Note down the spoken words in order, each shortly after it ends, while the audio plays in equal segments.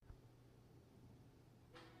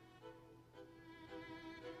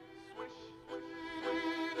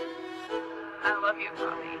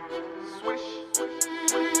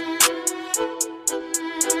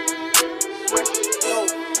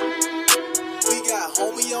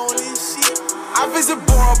Homie on this shit. I visit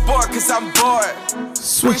Bora Bora cause I'm bored.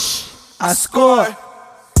 Switch, I score.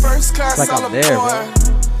 First class like all I'm there, aboard.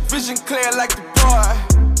 Vision clear like the boy.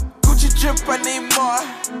 Gucci drip, I need more.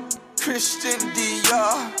 Christian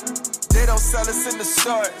Dior. They don't sell us in the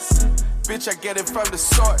stores. Bitch, I get it from the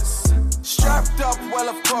source. Strapped up, well,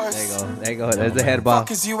 of course. There you go. There's the head bob.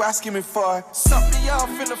 Fuck is you asking me for? Suck me off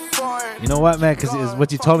in the foreign. You know what, man? Because it's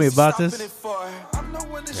what you told me about this. Yeah, I'm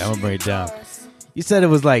gonna break it down. You said it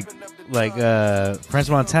was like French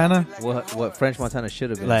Montana. What French Montana should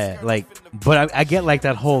have been. But I get like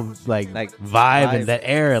that whole like vibe and that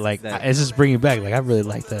era. Like it's just bringing back. Like I really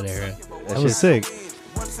like that era. That was sick.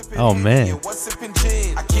 Oh man.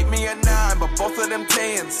 I keep me a 9, but both of them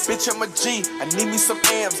 10s. Bitch, I'm a G. I need me some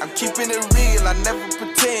M's. I'm keeping it real. I never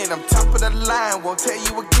pretend. I'm top of the line. Won't tell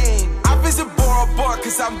you again. I visit Bora Bora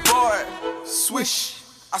cause I'm bored. Swish,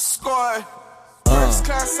 I scored. First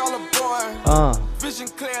class all aboard. Vision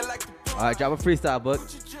clear like the. All right, drop a freestyle book.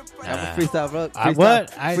 Freestyle book.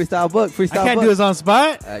 Freestyle book. I can't do this on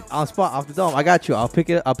spot. On spot, off the dome. I got you. I'll pick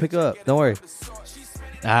it up. Don't worry.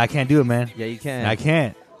 I can't do it, man. Yeah, you can. I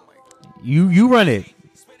can't. You run it.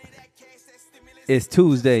 It's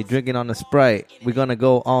Tuesday, drinking on the Sprite. We're going to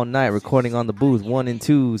go all night, recording on the booth, 1 and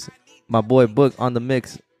 2s. My boy Book on the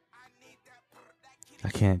mix. I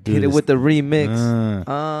can't do Hit this. it with the remix.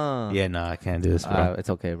 Yeah, no, I can't do this, bro. It's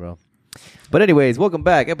okay, bro. But anyways, welcome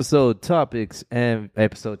back. Episode topics and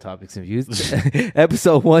views.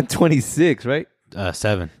 Episode 126, right?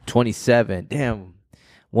 7. 27. Damn.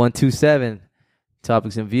 127.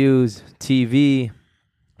 Topics and views. TV.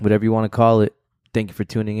 Whatever you want to call it. Thank you for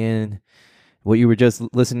tuning in. What you were just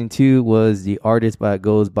listening to was the artist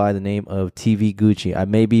goes by the name of TV Gucci. I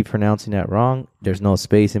may be pronouncing that wrong. There's no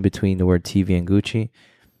space in between the word TV and Gucci.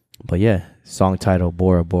 But yeah, song title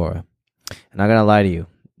Bora Bora. And I'm going to lie to you.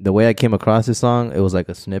 The way I came across this song, it was like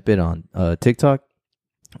a snippet on TikTok.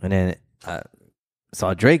 And then I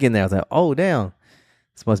saw Drake in there. I was like, oh, damn.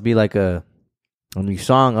 This must be like a new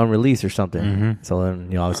song unreleased or something. Mm-hmm. So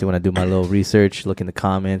then, obviously when I do my little research, look in the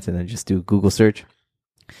comments and then just do Google search,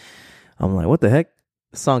 I'm like, what the heck?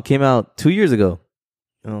 The song came out 2 years ago.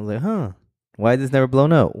 And I was like, huh, why is this never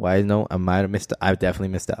blown up? I might have missed. I definitely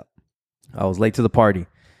missed out. I was late to the party,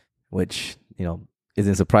 which,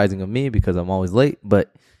 isn't surprising of me because I'm always late.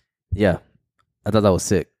 But yeah, I thought that was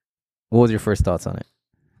sick. What was your first thoughts on it?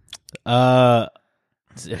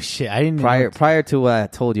 Shit, I didn't prior to what I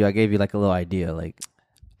told you. I gave you like a little idea. Like,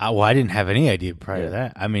 I didn't have any idea prior to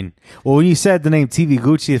that. I mean, when you said the name TV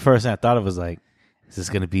Gucci, the first thing I thought of was like, is this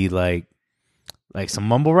gonna be like some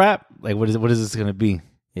mumble rap? Like, what is this gonna be?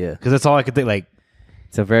 Yeah, because that's all I could think. Like,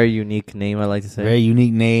 it's a very unique name. I like to say very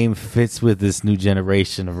unique name, fits with this new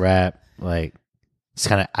generation of rap. Like, it's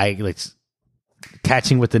kind of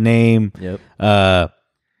catching with the name. Yep. But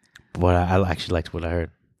I actually liked what I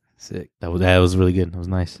heard. Sick. That was really good. That was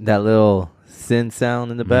nice. That little synth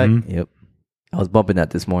sound in the back. Mm-hmm. Yep. I was bumping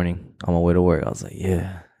that this morning on my way to work. I was like,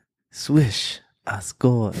 yeah, swish, I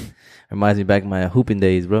scored. Reminds me back of my hooping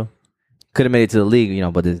days, bro. Could have made it to the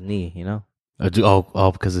league, but his knee,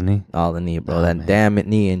 Oh, because of the knee? All the knee, bro. That damn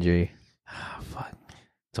knee injury. Oh, fuck.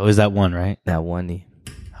 It's always that one, right? That one knee.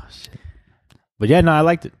 Oh, shit. But yeah, no, I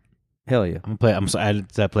liked it. Hell yeah. I'm so added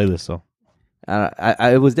to that playlist, so.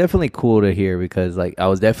 It was definitely cool to hear because I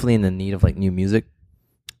was definitely in the need of new music.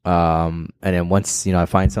 And then once, I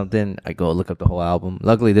find something, I go look up the whole album.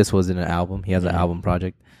 Luckily, this wasn't an album. He has an album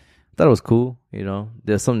project. I thought it was cool,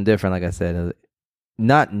 There's something different, like I said.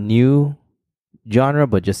 Not new genre,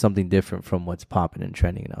 but just something different from what's popping and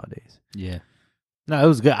trending nowadays. Yeah. No, it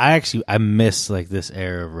was good. I miss this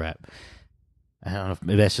era of rap. I don't know if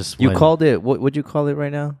maybe that's just You called it, what would you call it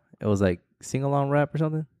right now? It was like sing-along rap or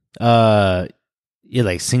something? Yeah,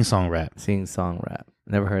 like sing-song rap. Sing-song rap.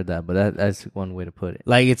 Never heard that, but that's one way to put it.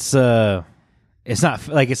 Like it's not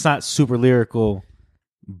super lyrical,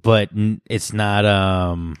 but it's not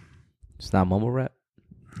It's not mumble rap?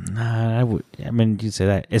 Nah, you'd say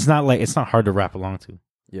that. It's not hard to rap along to.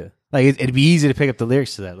 Yeah. Like it'd be easy to pick up the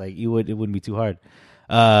lyrics to that. Like it wouldn't be too hard.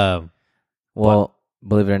 Well,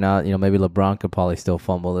 believe it or not, maybe LeBron could probably still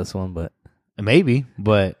fumble this one, but maybe,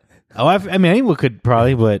 but anyone could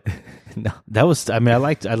probably, but no. That was I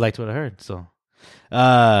liked what I heard, so fuck,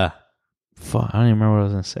 I don't even remember what I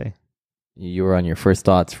was gonna say. You were on your first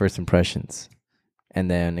thoughts, first impressions. And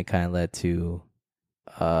then it kind of led to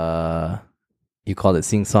you called it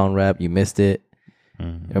sing-song rap, you missed it.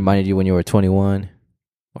 Mm-hmm. It reminded you when you were 21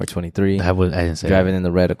 or 23. I didn't say driving in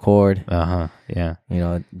the red Accord. Yeah.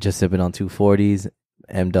 Just sipping on 240s,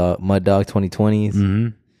 Mud Dog 2020s. Mm-hmm.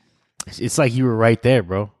 It's like you were right there,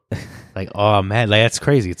 bro. Like, oh man, like that's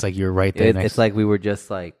crazy. It's like you're right there. It's like we were just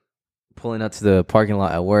like pulling up to the parking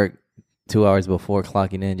lot at work 2 hours before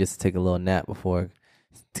clocking in, just to take a little nap before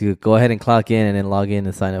to go ahead and clock in and then log in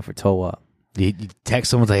and sign up for TOWAP. You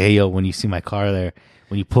text someone like, "Hey yo, when you see my car there,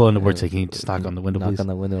 when you pull into work, say, can you just knock on the window, please? Knock on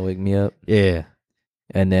the window, wake me up." Yeah.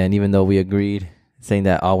 And then even though we agreed, saying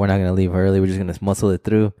that, oh, we're not gonna leave early, we're just gonna muscle it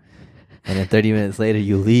through, and then 30 minutes later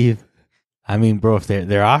you leave. I mean, bro, if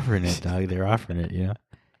they're offering it, dog, they're offering it. You know,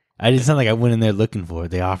 I didn't sound like I went in there looking for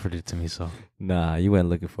it. They offered it to me, so Nah, you weren't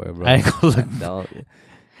looking for it, bro. I didn't go looking. No,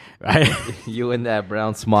 Right? you in that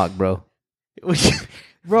brown smock, bro.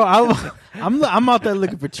 Bro, I'm out there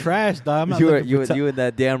looking for trash, dog. I'm not You in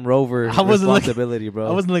that damn Rover responsibility, bro.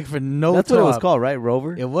 I wasn't looking for no. That's top. what it was called, right?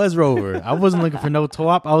 Rover. It was Rover. I wasn't looking for no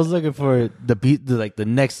top. I was looking for the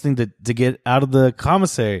next thing to get out of the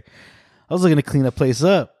commissary. I was looking to clean the place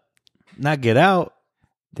up, not get out.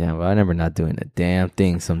 Damn, bro, I remember not doing a damn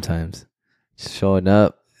thing sometimes. Just showing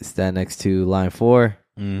up, stand next to line 4.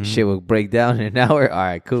 Mm-hmm. Shit would break down in an hour. All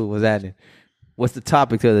right, cool. What's happening? What's the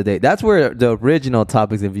topic of the day? That's where the original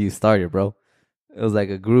topics and views started, bro. It was like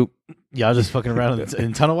a group. Y'all just fucking around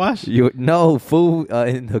in tunnel wash? No, fool,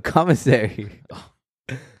 in the commissary.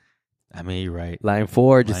 I mean, you're right. Line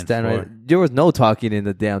 4, just stand right. There was no talking in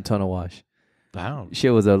the damn tunnel wash. I don't.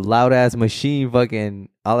 Shit was a loud ass machine. Fucking,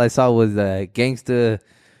 all I saw was a gangster,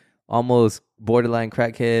 almost borderline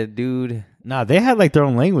crackhead dude. Nah, they had like their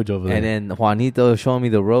own language over there. And then Juanito showing me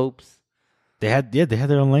the ropes. They had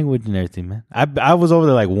their own language and everything, man. I was over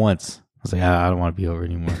there like once. I was like, I don't want to be over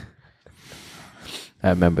anymore. I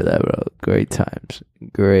remember that, bro. Great times.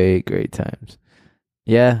 Great times.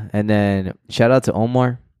 Yeah, and then shout out to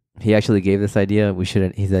Omar. He actually gave this idea.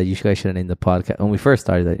 He said you guys should have named the podcast. When we first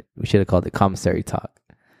started it, we should have called it Commissary Talk.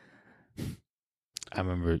 I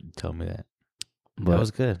remember you telling me that. But that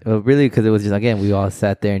was good. Really, because it was just, again, we all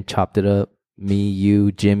sat there and chopped it up. Me,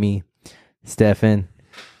 you, Jimmy, Stefan.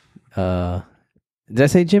 Did I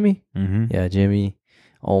say Jimmy? Mm-hmm. Yeah, Jimmy,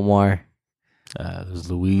 Omar.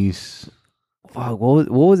 There's Luis. Fuck, what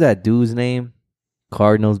was that dude's name?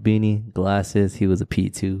 Cardinals beanie, glasses. He was a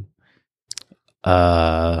P2.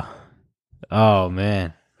 Oh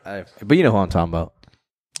man. But you know who I'm talking about.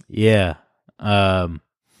 Yeah.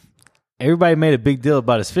 Everybody made a big deal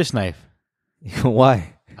about his fish knife.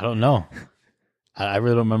 Why? I don't know. I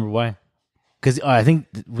really don't remember why. Because I think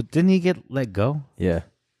didn't he get let go? Yeah.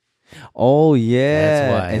 Oh yeah.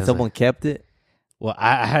 That's why. And someone kept it. Well,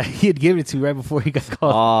 he had given it to me right before he got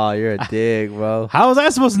called. Oh, you're a dick, bro. How was I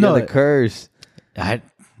supposed to know the curse? I'm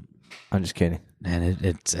just kidding. Man,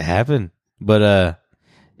 it happened. But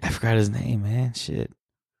I forgot his name, man. Shit.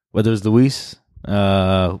 Whether it was Luis, who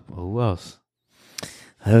else?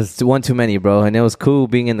 There was one too many, bro. And it was cool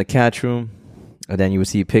being in the catch room. And then you would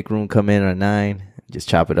see pick room come in at 9. Just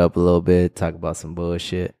chop it up a little bit. Talk about some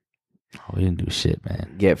bullshit. Oh, we didn't do shit,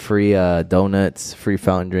 man. Get free donuts, free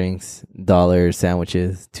fountain drinks, $1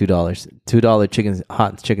 sandwiches, $2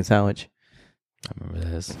 hot chicken sandwich. I remember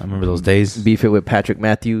this. I remember those days. Beef it with Patrick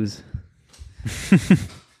Matthews.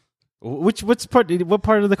 What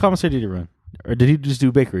part of the commissary did he run? Or did he just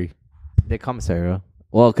do bakery? The commissary, bro.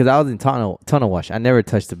 Well, because I was in tunnel wash. I never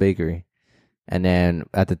touched the bakery. And then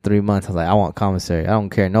after 3 months, I was like, I want commissary. I don't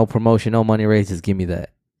care. No promotion, no money raise. Just give me that.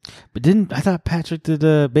 But I thought Patrick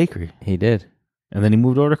did bakery. He did. And then he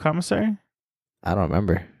moved over to commissary? I don't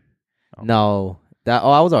remember. Okay. No.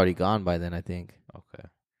 I was already gone by then, I think.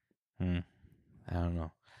 Okay. I don't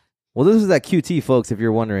know. Well, this was at QT, folks, if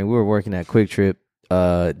you're wondering. We were working at Quick Trip,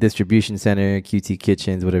 distribution center, QT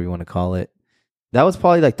Kitchens, whatever you want to call it. That was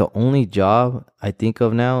probably like the only job I think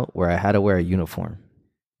of now where I had to wear a uniform.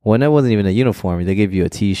 Well, that wasn't even a uniform. They gave you a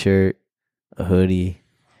T-shirt, a hoodie,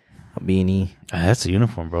 a beanie. That's a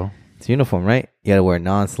uniform, bro. It's a uniform, right? You got to wear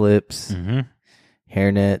non-slips,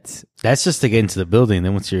 hairnets. That's just to get into the building.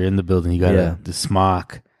 Then once you're in the building, you got the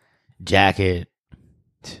smock, jacket,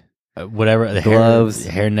 whatever, the gloves,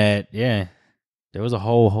 hairnet. Yeah, there was a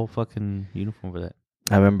whole fucking uniform for that.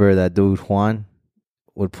 I remember that dude Juan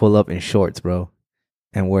would pull up in shorts, bro,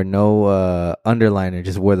 and wear no underliner.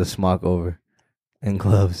 Just wear the smock over and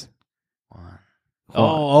gloves. Juan.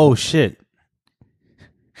 Oh shit!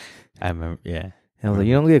 I remember. Yeah, and I was like,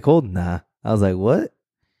 "You don't get cold?" Nah. I was like, "What?"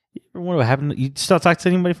 You ever wonder what happened? You still talk to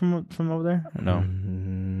anybody from over there? No,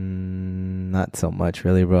 not so much,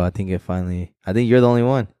 really, bro. I think you're the only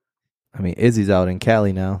one. I mean, Izzy's out in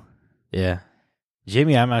Cali now. Yeah.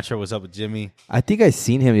 Jimmy, I'm not sure what's up with Jimmy. I think I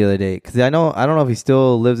seen him the other day because I don't know if he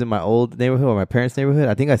still lives in my old neighborhood or my parents' neighborhood.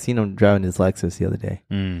 I think I seen him driving his Lexus the other day.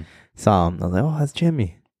 Saw him. I was like, oh, that's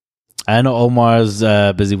Jimmy. I know Omar's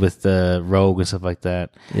busy with Rogue and stuff like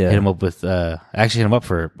that. Yeah. Hit him up with actually hit him up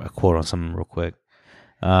for a quote on something real quick.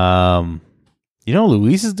 You know what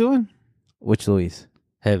Luis is doing? Which Luis?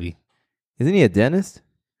 Heavy. Isn't he a dentist?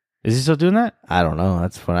 Is he still doing that? I don't know.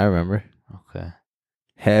 That's what I remember. Okay.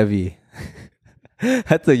 Heavy.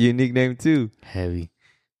 That's a unique name too. Heavy.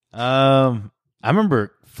 I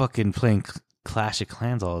remember fucking playing Clash of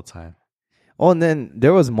Clans all the time. Oh, and then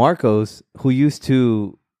there was Marcos who used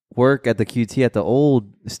to work at the QT at the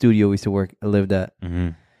old studio we used to lived at. Mm-hmm.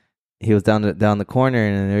 He was down the corner,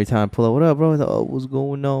 and every time I pull up, what up, bro? He's like, oh, what's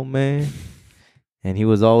going on, man? And he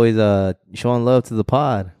was always showing love to the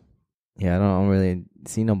pod. Yeah, I don't really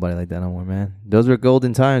see nobody like that no more, man. Those were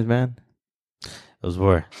golden times, man. Those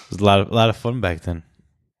were. It was a lot of fun back then.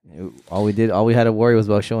 All we had to worry was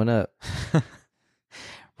about showing up.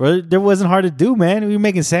 Bro, there wasn't hard to do, man. We were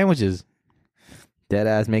making sandwiches. Dead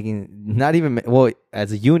ass making, not even, well,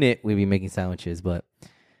 as a unit, we'd be making sandwiches, but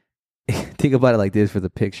think about it like this for a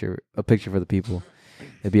picture for the people.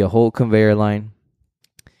 It'd be a whole conveyor line,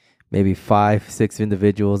 maybe 5-6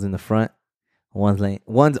 individuals in the front.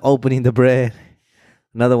 One's opening the bread,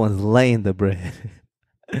 another one's laying the bread.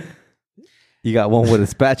 You got one with a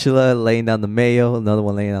spatula laying down the mayo, another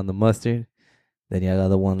one laying down the mustard. Then you got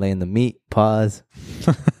another one laying the meat, pause.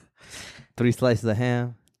 3 slices of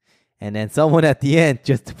ham. And then someone at the end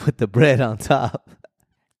just to put the bread on top.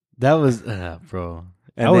 That was, bro.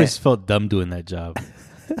 I always felt dumb doing that job.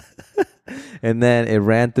 And then it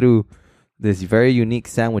ran through this very unique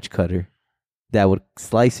sandwich cutter that would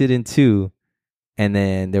slice it in two. And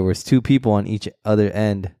then there was 2 people on each other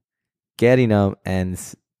end getting them and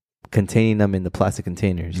containing them in the plastic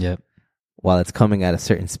containers. Yep. While it's coming at a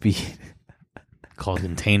certain speed. Called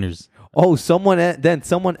containers. Oh, someone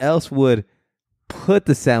else would put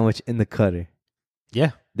the sandwich in the cutter.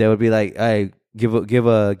 Yeah. They would be like, "Hey, give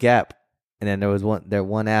a gap," and then there was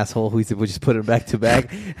one asshole who would just put it back to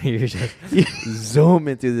back. And you're just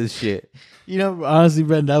zooming through this shit. You know, honestly,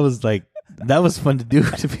 Brent, that was fun to do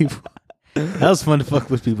to people. That was fun to fuck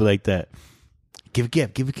with people like that. Give a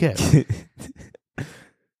gap.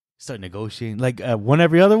 Start negotiating like one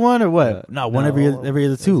every other one or what? Every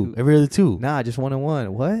other two. Every other two. Nah, just 1 and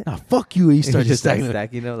 1. What? Nah, fuck you. You start just stacking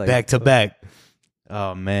like back to back.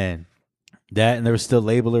 Oh man, that and there was still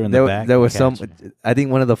labeler in the back. There was some. I think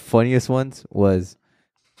one of the funniest ones was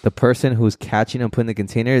the person who's catching and putting the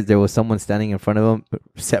containers. There was someone standing in front of them,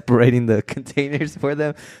 separating the containers for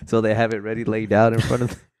them, so they have it ready laid out in front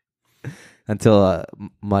of them. Until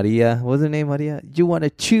Maria, what's her name? Maria, you want to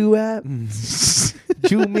chew up?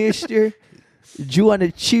 Chew, mister? You want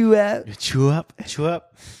to chew up? Chew up.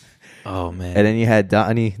 Oh man! And then you had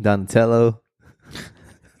Donatello.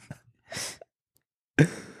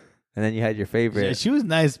 And then you had your favorite. Yeah, she was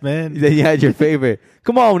nice, man. Then you had your favorite.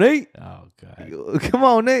 Come on, Nate. Oh god. Come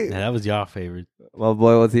on, Nate. Yeah, that was your favorite. My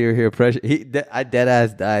boy was here pressure. I dead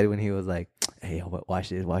ass died when he was like, "Hey, watch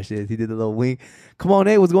this." He did a little wink. Come on,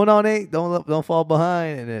 Nate. What's going on, Nate? Don't fall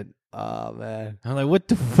behind. And then, oh man, I'm like, what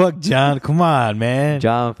the fuck, John? Come on, man.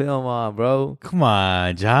 John, film on, bro. Come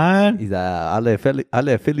on, John. He's like, I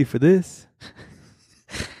let Philly for this.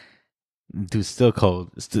 Dude, still cold.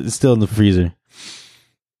 It's still in the freezer.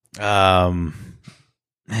 Man,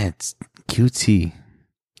 it's QT.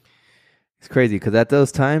 It's crazy because at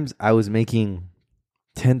those times I was making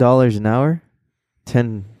 $10 an hour,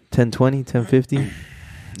 10, 20, 10.50.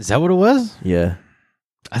 Is that what it was? Yeah.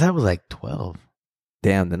 I thought it was like 12.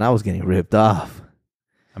 Damn, then I was getting ripped off.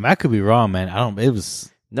 I mean, I could be wrong, man. It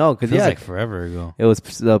was like forever ago. It was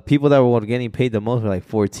the people that were getting paid the most were like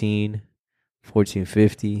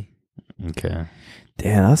 14.50. Okay.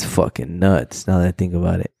 Damn, that's fucking nuts. Now that I think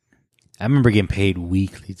about it. I remember getting paid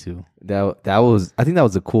weekly too. I think that was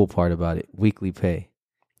the cool part about it. Weekly pay.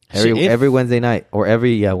 Every Wednesday night or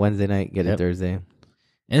every Wednesday night, get it Thursday.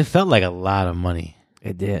 And it felt like a lot of money.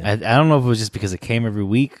 It did. I don't know if it was just because it came every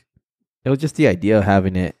week. It was just the idea of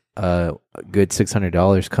having it a good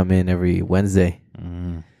 $600 come in every Wednesday.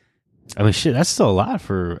 Mm. I mean, shit, that's still a lot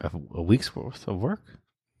for a week's worth of work.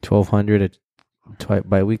 $1,200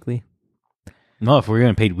 bi-weekly. No, if we're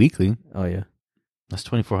getting paid weekly. Oh yeah, that's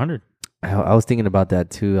 $2,400. I was thinking about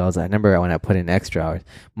that too. I remember when I put in extra hours.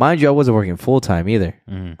 Mind you, I wasn't working full time either.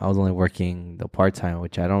 Mm. I was only working the part time,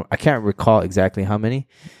 which I can't recall exactly how many.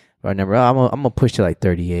 But I remember I'm gonna push to like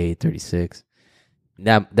 38, 36.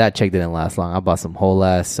 That check didn't last long. I bought some whole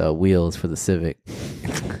ass wheels for the Civic.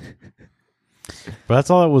 But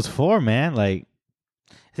that's all it was for, man. Like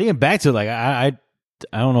thinking back to it, like I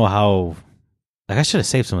don't know how. Like I should have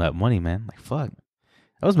saved some of that money, man. Like fuck,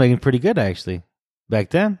 I was making pretty good actually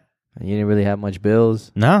back then. And you didn't really have much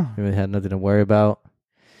bills. No, you really had nothing to worry about.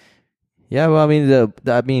 Yeah, well,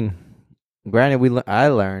 I mean, granted, I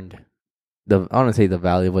learned I don't want to say the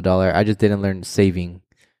value of a dollar. I just didn't learn saving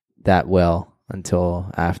that well until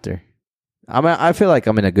after. I feel like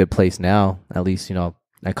I'm in a good place now. At least, I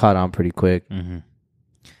caught on pretty quick. Mm-hmm.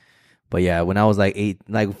 But yeah, when I was like 8,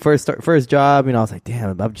 like first job, I was like,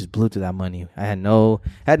 damn, I just blew through that money. I had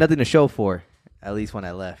nothing to show for, at least when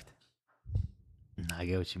I left. I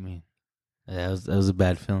get what you mean. Yeah, that was a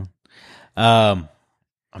bad feeling.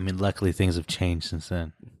 I mean, luckily things have changed since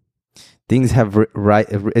then. Things have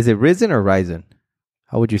is it risen or risen?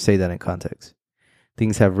 How would you say that in context?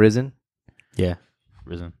 Things have risen? Yeah,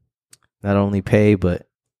 risen. Not only pay, but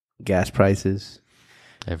gas prices.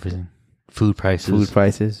 Everything. Food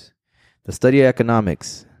prices. The study of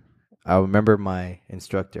economics. I remember my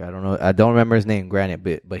instructor. I don't remember his name,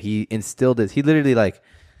 granted, but he instilled this. He literally like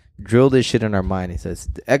drilled this shit in our mind. He says,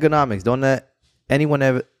 economics, don't let anyone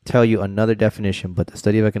ever tell you another definition, but the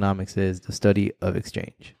study of economics is the study of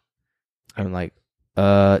exchange. I'm like,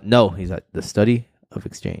 no. He's like, the study of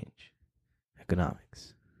exchange.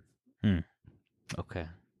 Economics. Okay.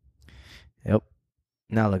 Yep.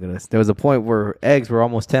 Now look at us. There was a point where eggs were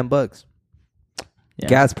almost $10. Yeah.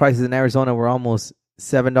 Gas prices in Arizona were almost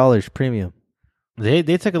 $7 premium. They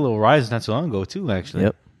took a little rise not so long ago too, actually.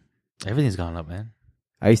 Yep. Everything's gone up, man.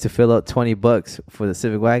 I used to fill up $20 for the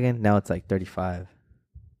Civic wagon. Now it's like $35,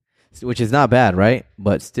 which is not bad, right?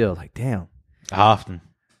 But still, like, damn. How often?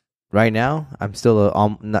 Right now, I'm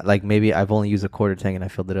still not like maybe I've only used a quarter tank and I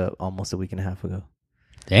filled it up almost a week and a half ago.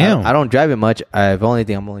 Damn. I don't drive it much. I'm only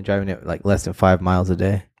driving it like less than 5 miles a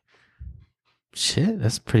day. Shit,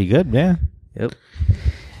 that's pretty good, man. Yep.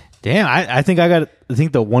 Damn, I think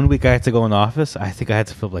the 1 week I had to go in the office, I think I had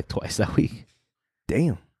to fill up like twice that week.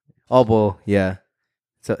 Damn. Oh, well, yeah.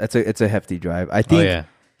 So it's a hefty drive. I think. Oh yeah,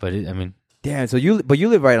 but I mean. Damn. So you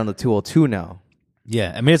live right on the 202 now.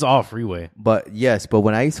 Yeah, I mean it's all freeway. But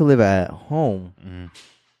when I used to live at home,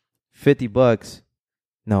 $50.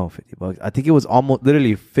 No, $50. I think it was almost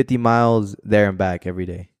literally 50 miles there and back every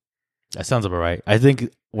day. That sounds about right. I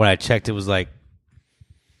think when I checked, it was like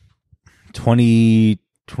 20,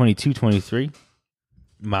 22, 23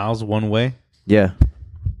 miles one way. Yeah.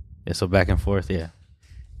 Yeah, so back and forth, yeah.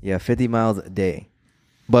 Yeah, 50 miles a day.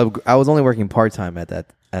 But I was only working part-time at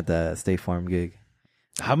the State Farm gig.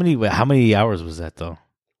 How many hours was that, though?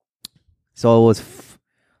 So it was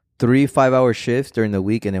 3 5-hour shifts during the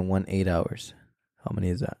week and then 1 8 hours. How many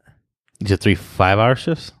is that? You said 3 5-hour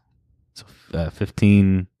shifts? So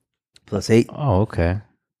 15... Plus 8. Oh, okay.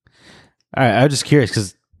 All right, I was just curious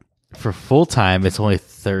because for full-time, it's only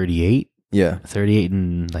 38. Yeah. 38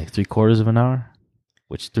 and like 3/4 of an hour,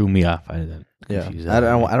 which threw me off. I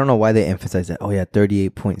don't know why they emphasize that. Oh, yeah,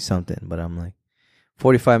 38 point something. But I'm like,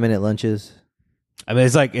 45-minute lunches. I mean,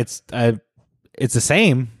 it's like it's the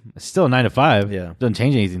same. It's still 9 to 5. Yeah, doesn't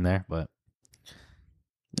change anything there. But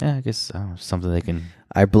yeah, I guess something they can.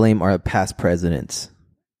 I blame our past presidents.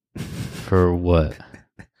 For what?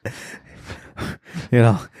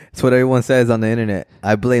 It's what everyone says on the internet.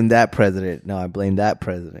 I blame that president. No, I blame that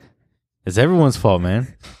president. It's everyone's fault,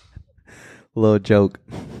 man. Little joke.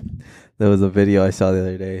 There was a video I saw the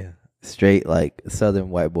other day. Straight like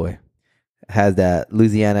Southern white boy has that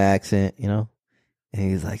Louisiana accent, and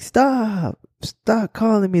he's like, "Stop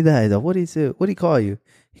calling me that." He's like, "What did he say? What did he call you?"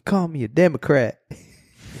 He called me a Democrat.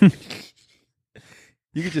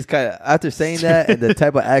 You could just kind of after saying that and the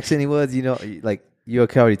type of accent he was, like you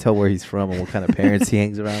can already tell where he's from and what kind of parents he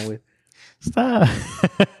hangs around with. Stop.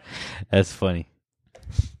 That's funny.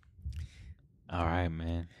 All right,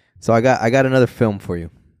 man. So I got another film for you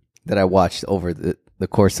that I watched over the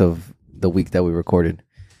course of the week that we recorded.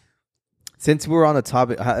 Since we were on the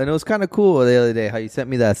topic, and it was kind of cool the other day how you sent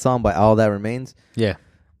me that song by All That Remains. Yeah.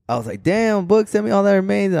 I was like, damn, Book sent me All That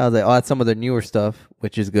Remains. And I was like, oh, that's some of their newer stuff,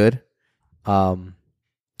 which is good.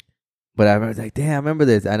 But I was like, damn, I remember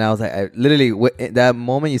this. And I was like, I literally, that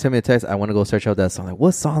moment you sent me a text, I want to go search out that song. Like,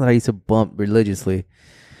 what song that I used to bump religiously?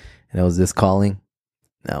 And it was This Calling.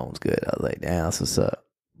 That one was good. I was like, damn, that's what's up.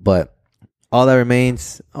 But All That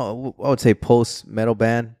Remains, I would say post-core metal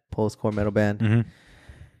band. Mm-hmm.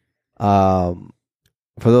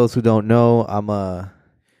 For those who don't know, I'm a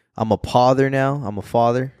father now. I'm a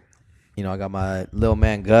father. I got my little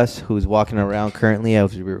man Gus, who's walking around currently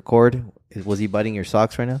as we record. Was he biting your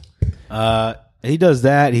socks right now? He does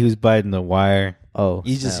that. He was biting the wire. Oh,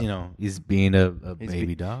 he's just he's being a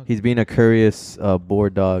baby dog. He's being a curious,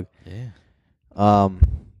 bored dog. Yeah.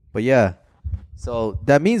 But yeah, so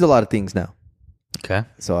that means a lot of things now. Okay.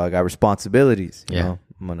 So I got responsibilities. You know?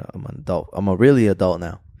 I'm an adult. I'm a really adult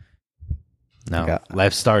now. No,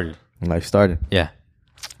 life started. Life started. Yeah.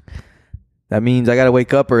 That means I got to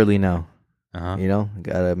wake up early now. You know,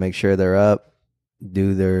 gotta make sure they're up,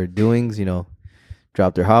 do their doings. You know,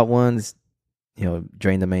 drop their hot ones. You know,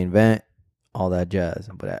 drain the main vent, all that jazz.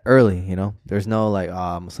 But early, you know, there's no like, oh,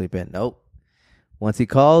 I'm gonna sleep in. Nope. Once he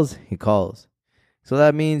calls, he calls. So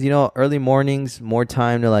that means, you know, early mornings, more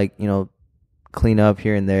time to like, you know, clean up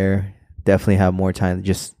here and there. Definitely have more time to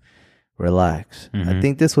just relax. I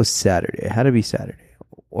think this was Saturday. It had to be Saturday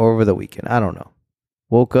or over the weekend. I don't know.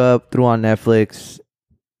 Woke up, threw on Netflix,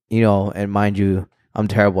 you know, and mind you, I'm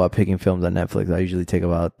terrible at picking films on Netflix. I usually take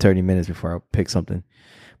about 30 minutes before I pick something.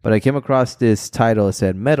 But I came across this title. It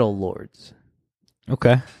said Metal Lords.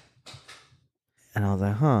 Okay. And I was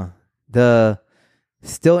like, huh. The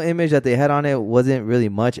still image that they had on it wasn't really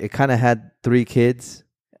much. It kind of had 3 kids.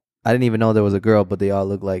 I didn't even know there was a girl, but they all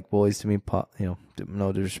looked like boys to me. You know,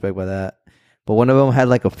 no disrespect by that. But one of them had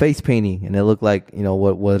like a face painting, and it looked like, you know,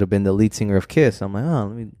 what would have been the lead singer of Kiss. I'm like, oh,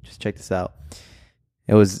 let me just check this out.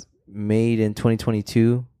 It was made in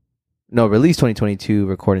 2022. No, released 2022,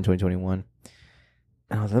 recorded in 2021.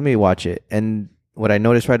 And I was, let me watch it. And what I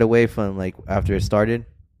noticed right away from like after it started,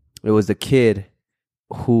 it was the kid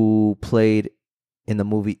who played in the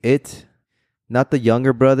movie It. Not the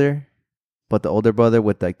younger brother, but the older brother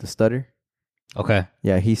with like the stutter. Okay.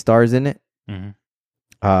 Yeah, he stars in it.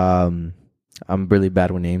 I'm really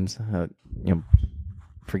bad with names. You know,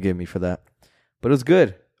 forgive me for that. But it was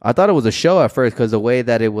good. I thought it was a show at first because the way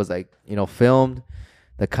that it was like, you know, filmed,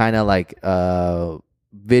 the kind of like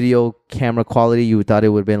video camera quality, you thought it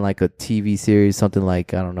would have been like a TV series, something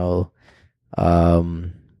like, I don't know.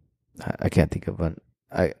 I can't think of one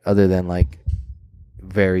other than like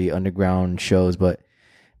very underground shows. But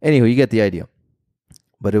anyway, you get the idea.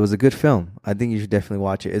 But it was a good film. I think you should definitely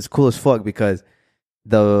watch it. It's cool as fuck because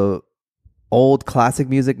the old classic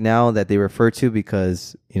music now that they refer to,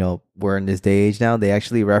 because, you know, we're in this day age now, they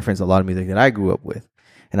actually reference a lot of music that I grew up with.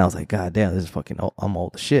 And I was like, God damn, this is fucking old. I'm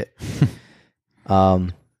old as shit.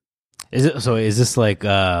 Is this like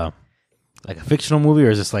a fictional movie, or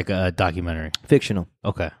is this like a documentary? Fictional.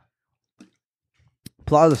 Okay.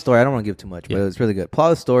 Plot of the story, I don't want to give too much, but it's really good.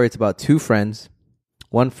 Plot of the story, it's about 2 friends.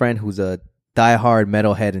 One friend who's a diehard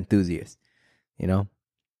metalhead enthusiast, you know,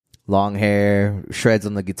 long hair, shreds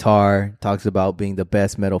on the guitar, talks about being the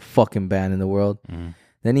best metal fucking band in the world.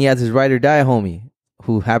 Then he has his ride or die homie,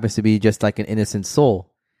 who happens to be just like an innocent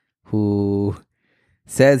soul, who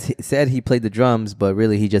said he played the drums, but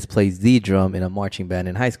really he just plays the drum in a marching band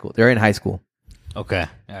in high school. They're in high school. Okay.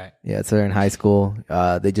 All right. Yeah, so they're in high school.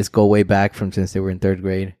 They just go way back from since they were in 3rd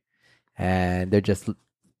grade. And they're just,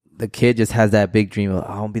 the kid just has that big dream of,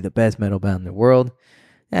 I want to be the best metal band in the world.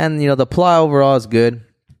 And, you know, the plot overall is good.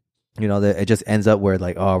 You know, it just ends up where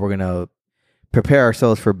like, oh, we're going to prepare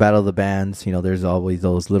ourselves for Battle of the Bands. You know, there's always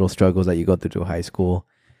those little struggles that you go through high school.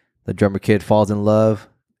 The drummer kid falls in love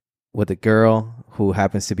with a girl who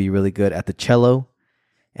happens to be really good at the cello.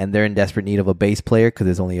 And they're in desperate need of a bass player because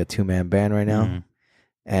there's only a 2-man band right now.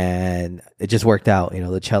 And it just worked out. You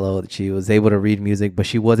know, the cello, she was able to read music, but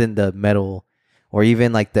she wasn't the metal or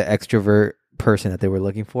even like the extrovert person that they were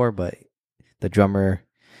looking for. But the drummer,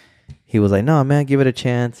 he was like, no, man, give it a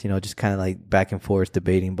chance. You know, just kind of like back and forth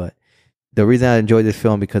debating. But the reason I enjoyed this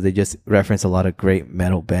film because they just reference a lot of great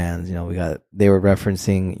metal bands. You know, they were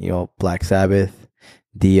referencing, you know, Black Sabbath,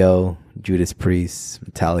 Dio, Judas Priest,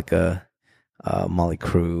 Metallica, Motley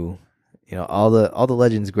Crue, you know, all the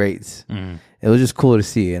legends greats. It was just cool to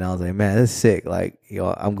see, and I was like, man, this is sick. Like, you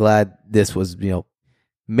know, I'm glad this was, you know,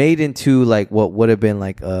 made into like what would have been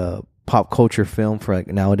like a pop culture film for like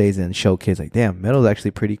nowadays, and show kids like, damn, metal's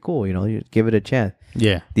actually pretty cool. You know, you give it a chance.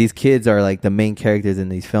 Yeah, these kids are like the main characters in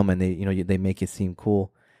these films, and they, you know, they make it seem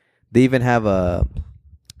cool. They even have a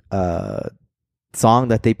song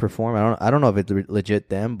that they perform. I don't know if it's legit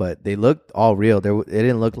them, but they looked all real. They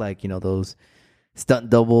didn't look like, you know, those stunt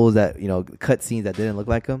doubles that, you know, cut scenes that didn't look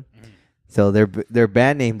like them. So their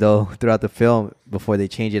band name though throughout the film before they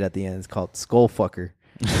change it at the end is called Skullfucker.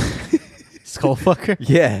 Skullfucker?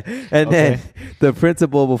 Yeah. And then the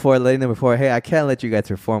principal before letting them hey, I can't let you guys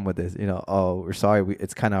perform with this. You know, oh, we're sorry,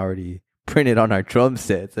 it's kind of already printed on our drum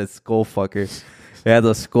set. It says Skullfucker. It has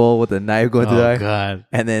a skull with a knife going through there. Oh god.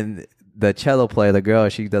 And then the cello player, the girl,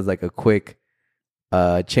 she does like a quick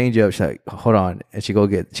change up. She's like, hold on, and she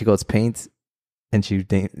goes paints, and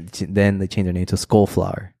then they change her name to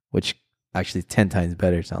Skullflower, which actually is 10 times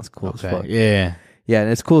better. Sounds cool as fuck. Yeah, and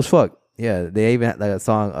it's cool as fuck. Yeah, they even had like a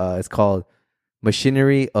song. It's called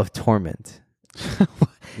 "Machinery of Torment."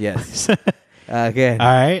 Yes. Okay. All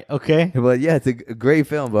right. Okay. But yeah, it's a great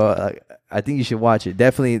film, bro. I think you should watch it.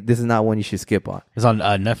 Definitely, this is not one you should skip on. It's on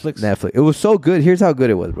Netflix? Netflix. It was so good. Here's how good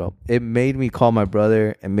it was, bro. It made me call my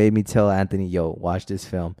brother and made me tell Anthony, yo, watch this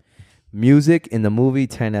film. Music in the movie,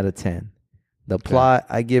 10 out of 10. The plot,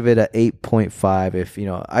 I give it a 8.5. If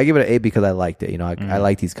I give it an 8 because I liked it. I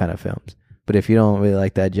like these kind of films. But if you don't really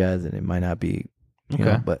like that jazz, then it might not be. You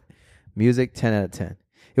know, but music, 10 out of 10.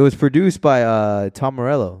 It was produced by Tom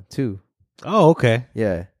Morello too. Oh, okay.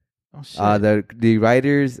 Yeah. Oh shit. The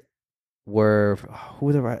writers were who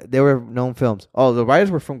were the writers? They were known films. Oh, the writers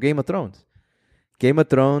were from Game of Thrones. Game of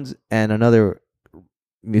Thrones and another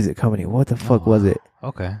music company. What the fuck was it?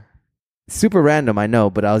 Okay. Super random, I know,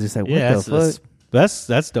 but I was just like, what the fuck?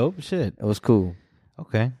 That's dope. Shit. It was cool.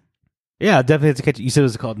 Okay. Yeah, I definitely have to catch it. You said it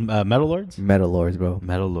was called Metal Lords? Metal Lords, bro.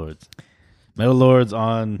 Metal Lords. Metal Lords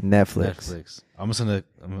on Netflix. I'm gonna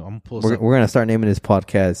pull we're gonna start naming this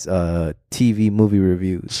podcast TV movie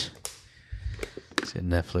reviews.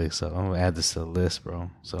 Netflix, so I'm gonna add this to the list,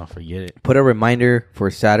 bro, so I don't forget it. Put a reminder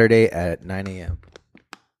for Saturday at 9 a.m.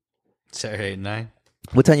 Saturday at 9?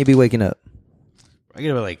 What time you be waking up? I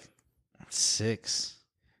get up at like 6.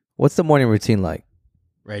 What's the morning routine like?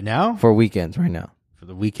 Right now? For weekends, right now. For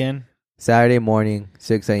the weekend? Saturday morning,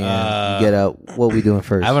 6 a.m. You get up. What we doing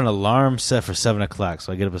first? I have an alarm set for 7 o'clock,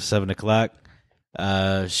 so I get up at 7 o'clock.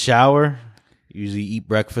 Shower. Usually eat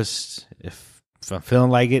breakfast. If I'm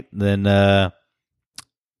feeling like it, then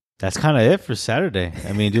that's kind of it for Saturday.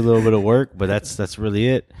 I mean, do a little bit of work, but that's really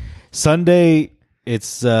it. Sunday,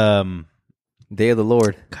 it's Day of the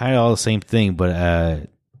Lord. Kind of all the same thing, but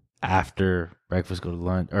after breakfast, go to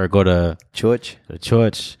lunch or go to church.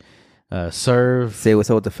 Serve. Say what's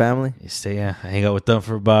up with the family. Hang out with them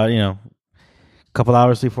for about a couple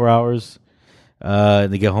hours, 3-4 hours.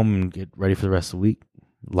 And they get home and get ready for the rest of the week.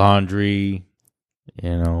 Laundry,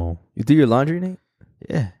 You do your laundry, Nate?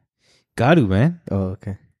 Yeah, got to, man. Oh,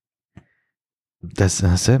 okay. That's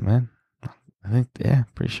it, man. I think,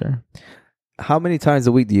 pretty sure. How many times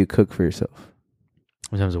a week do you cook for yourself?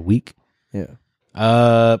 How many times a week? Yeah.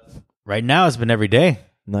 Right now it's been every day.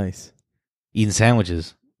 Nice. Eating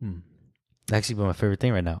sandwiches. It's actually been my favorite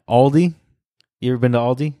thing right now. Aldi. You ever been to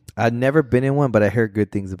Aldi? I've never been in one, but I heard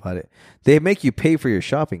good things about it. They make you pay for your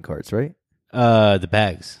shopping carts, right? The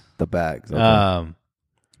bags. The bags. Okay.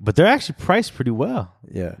 But they're actually priced pretty well.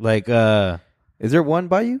 Yeah. Like, is there one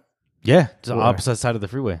by you? Yeah, it's the opposite side of the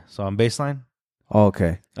freeway. So on Baseline. Oh,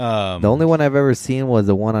 okay. The only one I've ever seen was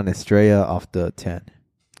the one on Estrella off the 10.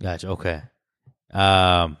 Gotcha. Okay.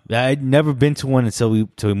 I'd never been to one until we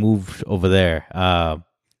moved over there.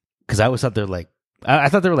 Because I always thought they're like, I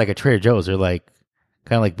thought they were like a Trader Joe's. They're like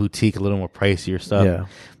kind of like boutique, a little more pricier stuff. Yeah.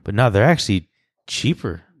 But no, they're actually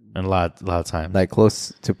cheaper a lot of times. Like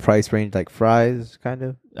close to price range, like fries, kind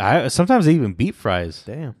of. Sometimes they even beat fries.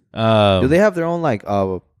 Damn. Do they have their own like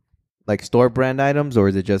store brand items, or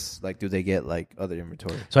is it just like, do they get like other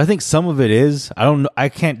inventory? So I think some of it is. I don't know. I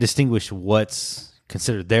can't distinguish what's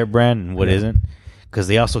considered their brand and what isn't, because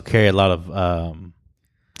they also carry a lot of.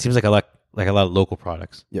 Seems like a lot of local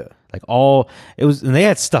products. Yeah, like and they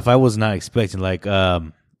had stuff I was not expecting, like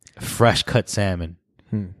fresh cut salmon,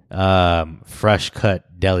 fresh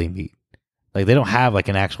cut deli meat. Like they don't have like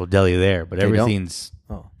an actual deli there, but everything's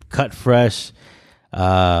cut fresh.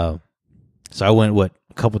 So I went a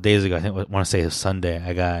couple days ago. I want to say it was Sunday.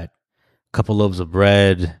 I got a couple loaves of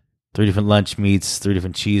bread, 3 different lunch meats, 3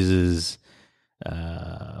 different cheeses.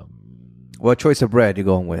 What choice of bread you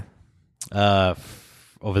going with?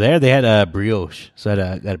 Over there they had a brioche, so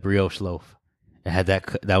I got a brioche loaf. It had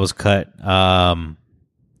that was cut. I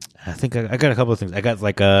think I got a couple of things. I got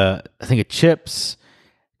like I think of chips,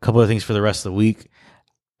 a couple of things for the rest of the week.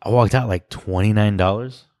 I walked out like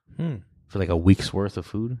 $29 for like a week's worth of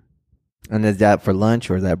food. And is that for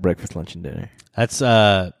lunch, or is that breakfast, lunch, and dinner? That's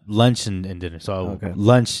lunch and dinner. So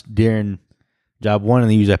lunch during job one,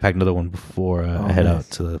 and then usually I pack another one before I head out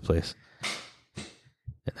to the place. And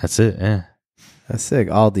that's it. Yeah, that's sick.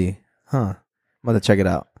 Aldi, huh? I'm about to check it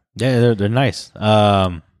out. Yeah, they're nice.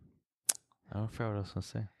 I don't forget what I was gonna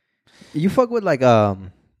say. You fuck with like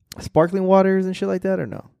sparkling waters and shit like that, or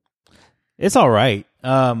no? It's all right.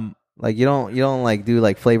 Like you don't like do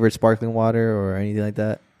like flavored sparkling water or anything like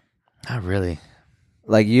that? Not really.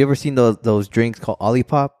 Like, you ever seen those drinks called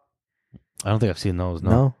Olipop? I don't think I've seen those.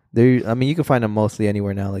 No. I mean, you can find them mostly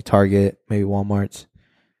anywhere now, like Target, maybe Walmart's.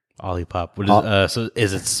 Olipop. What is so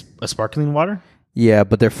is it a sparkling water? Yeah,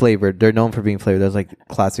 but they're flavored. They're known for being flavored. There's like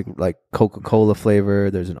classic like Coca-Cola flavor.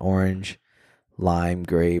 There's an orange, lime,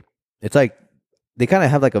 grape. It's like they kind of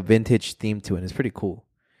have like a vintage theme to it. It's pretty cool.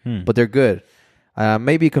 But they're good.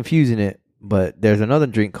 Maybe confusing it, but there's another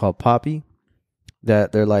drink called Poppy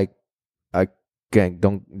that they're like, again,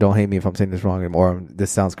 don't hate me if I'm saying this wrong, or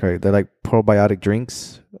this sounds correct. They're like probiotic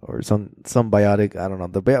drinks or some biotic. I don't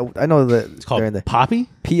know. I know that it's called Poppy.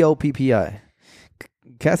 Poppi.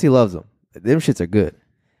 Cassie loves them. Them shits are good.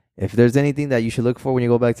 If there's anything that you should look for when you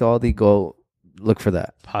go back to Aldi, go look for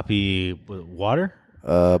that. Poppy water?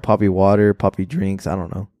 Poppy water, poppy drinks. I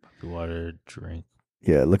don't know. Poppy water drink.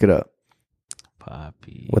 Yeah, look it up.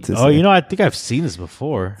 Poppy. What's this? Oh, you know, I think I've seen this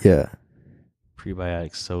before. Yeah.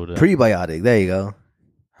 Prebiotic soda. Prebiotic. There you go.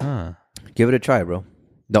 Huh. Give it a try, bro.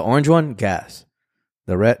 The orange one, gas.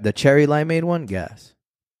 The cherry limeade one, gas.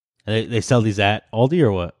 They sell these at Aldi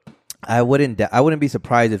or what? I wouldn't be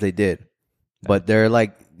surprised if they did. But they're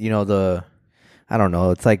like, I don't know.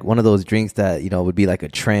 It's like one of those drinks that, would be like a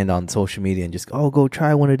trend on social media and just, go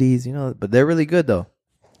try one of these, But they're really good, though.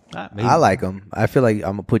 I like them. I feel like I'm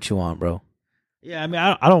going to put you on, bro. Yeah, I mean,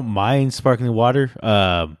 I don't mind sparkling water.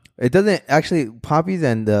 It doesn't actually. Poppies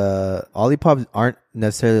and Ollipops aren't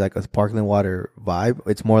necessarily like a sparkling water vibe.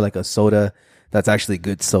 It's more like a soda that's actually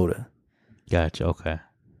good soda. Gotcha. Okay.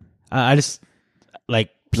 I just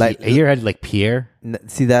like you had like Pierre.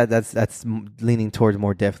 See that's leaning towards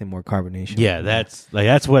definitely more carbonation. Yeah, that's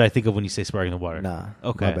what I think of when you say sparkling water. Nah.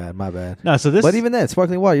 Okay. My bad. No, so this. But even then,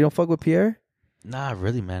 sparkling water, you don't fuck with Pierre. Nah,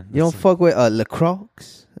 really, man. You don't fuck with LaCroix.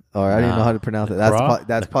 Or I don't even know how to pronounce it.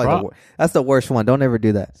 That's probably that's the worst one. Don't ever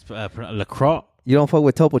do that. LaCroix. You don't fuck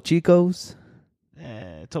with Topo Chicos.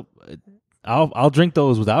 I'll drink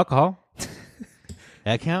those with alcohol.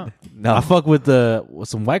 That count? No. I fuck with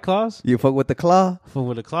some White Claws. You fuck with the Claw? Fuck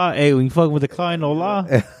with the Claw. Hey, when you fuck with the Claw, no law.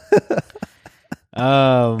 Yeah,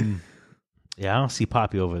 I don't see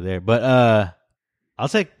Poppy over there, but I'll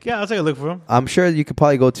take a look for him. I'm sure you could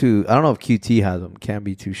probably go to. I don't know if QT has them. Can't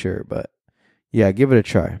be too sure, but yeah, give it a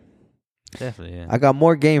try. Definitely. Yeah. I got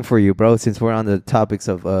more game for you, bro. Since we're on the topics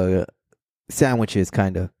of sandwiches,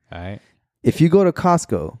 kind of. All right. If you go to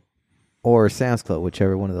Costco or Sam's Club,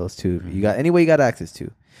 whichever one of those two, you got any way you got access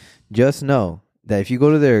to, just know that if you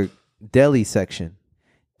go to their deli section,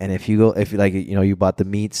 and if you you bought the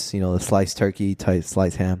meats, the sliced turkey,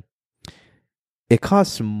 sliced ham, it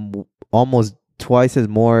costs almost twice as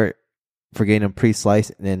more for getting them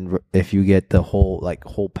pre-sliced than if you get the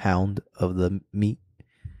whole pound of the meat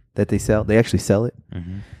that they sell. They actually sell it.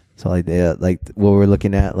 Mm-hmm. So like what we're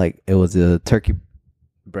looking at, like it was a turkey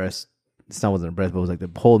breast. It wasn't a breast, but it was like the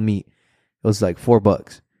whole meat. It was like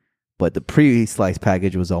 $4, but the pre-sliced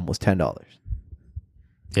package was almost $10.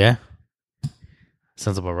 Yeah,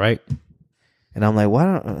 sounds about right. And I'm like, why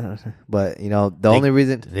don't? But the only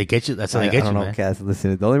reason they get you, that's how they get you. I don't know, Cass.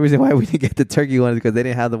 Listen, the only reason why we didn't get the turkey one is because they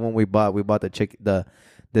didn't have the one we bought. We bought the chicken,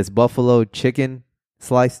 this buffalo chicken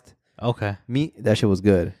sliced meat. That shit was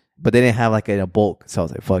good, but they didn't have like in a bulk. So I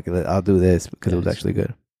was like, fuck it, I'll do this because it was actually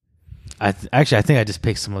good. I think I just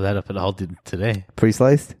picked some of that up at Aldi today.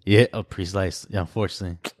 Pre-sliced? Yeah, pre-sliced. Yeah,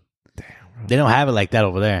 unfortunately, damn, they don't have it like that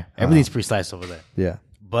over there. Everything's pre-sliced over there. Yeah,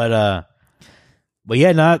 But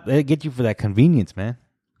yeah, they get you for that convenience, man.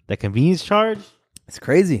 That convenience charge. It's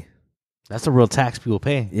crazy. That's a real tax people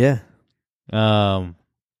pay. Yeah.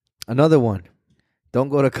 Another one. Don't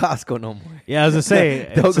go to Costco no more. Yeah, I was gonna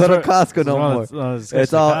say, don't go to Costco no more.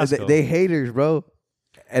 It's all they haters, bro.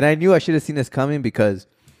 And I knew I should have seen this coming because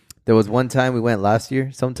there was one time we went last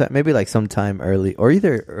year, sometime early or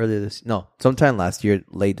either earlier sometime last year,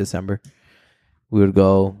 late December. We would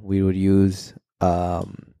go. We would use my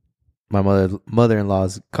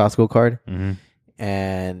mother-in-law's Costco card. Mm-hmm.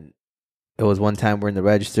 And it was one time we're in the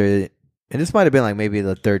register, and this might have been like maybe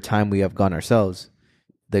the third time we have gone ourselves.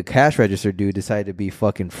 The cash register dude decided to be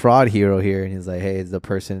fucking fraud hero here, and he's like, hey, is the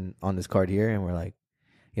person on this card here? And we're like,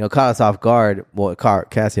 caught us off guard. Well,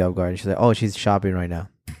 caught Cassie off guard, and she's like, oh, she's shopping right now.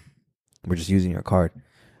 We're just using your card.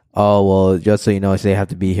 Oh, well, just so you know, they have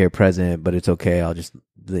to be here present, but it's okay. I'll just,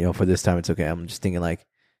 for this time, it's okay. I'm just thinking like,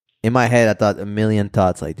 in my head, I thought a million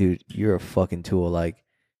thoughts like, dude, you're a fucking tool. Like,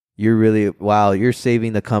 you're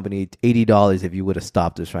saving the company $80 if you would have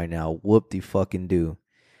stopped us right now. Whoop-de-fucking do.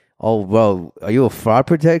 Oh, bro, are you a fraud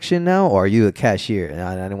protection now, or are you a cashier? And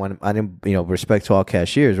I didn't, respect to all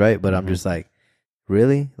cashiers, right? But I'm just like,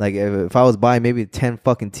 really? Like, if I was buying maybe 10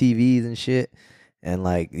 fucking TVs and shit, and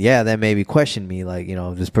like, yeah, that maybe question me, like,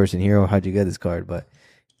 this person here, or how'd you get this card? But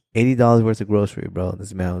 $80 worth of grocery, bro.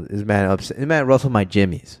 This man upset. This man rustled my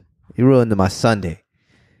jimmies. He ruined my Sunday.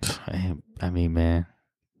 I mean, man.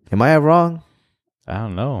 Am I wrong? I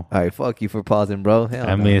don't know. All right, fuck you for pausing, bro.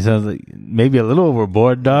 Mean, it sounds like maybe a little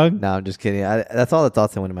overboard, dog. No, I'm just kidding. That's all the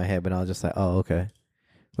thoughts that went in my head, but I was just like, oh, okay.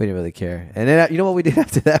 We didn't really care. And then, you know what we did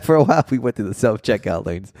after that for a while? We went to the self-checkout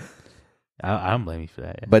lanes. I don't blame you for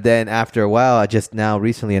that. Yeah. But then after a while,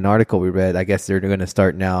 recently an article we read, I guess they're going to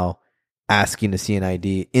start now asking to see an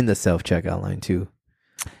ID in the self-checkout line too.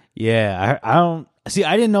 Yeah, I don't... See,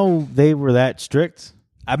 I didn't know they were that strict.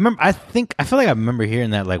 I feel like I remember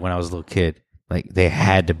hearing that like when I was a little kid. Like they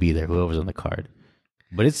had to be there, whoever's on the card.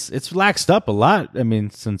 But it's relaxed up a lot. I mean,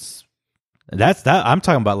 since that I'm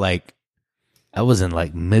talking about like I was in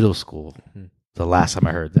like middle school the last time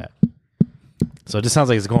I heard that. So it just sounds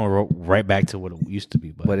like it's going right back to what it used to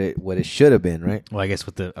be. But what it should have been, right? Well, I guess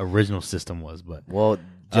what the original system was. But well,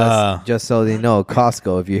 just so they know,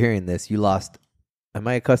 Costco, if you're hearing this, you lost. Am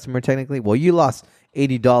I a customer technically? Well, you lost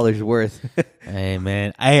 $80 worth. Hey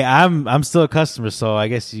man, I'm still a customer, so I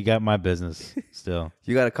guess you got my business still.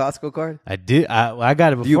 You got a Costco card? I did. I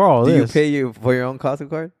got it before all this. Do you pay for your own Costco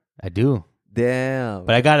card? I do. Damn.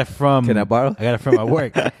 But I got it from. Can I borrow? I got it from my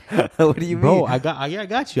work. What do you mean, bro? I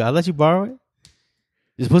got you. I'll let you borrow it.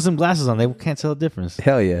 Just put some glasses on. They can't tell the difference.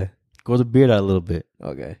 Hell yeah. Grow the beard out a little bit.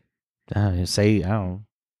 Okay. Say I don't know.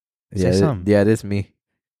 Say something. Yeah, this me.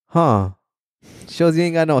 Huh? Shows you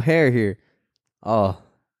ain't got no hair here. Oh,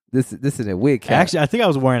 this is a wig cap. Actually, I think I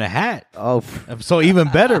was wearing a hat. Oh, so even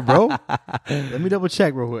better, bro. Let me double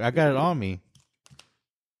check real quick. I got it on me.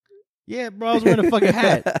 Yeah, bro, I was wearing a fucking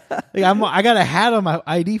hat. Like, I got a hat on my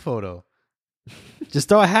ID photo. Just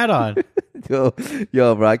throw a hat on.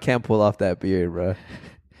 Yo, bro, I can't pull off that beard, bro.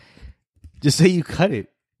 Just say you cut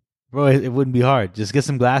it, bro. It wouldn't be hard. Just get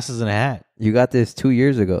some glasses and a hat. You got this 2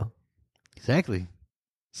 years ago. Exactly.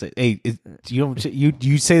 So, hey,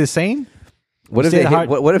 you say the same? What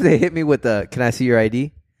if they hit me with the? Can I see your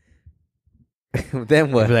ID?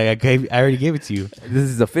 Then what? Like I already gave it to you. This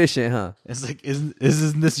is efficient, huh? It's like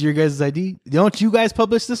isn't this your guys' ID? Don't you guys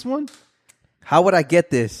publish this one? How would I get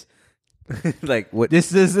this? Like what?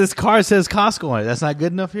 This card says Costco on it. That's not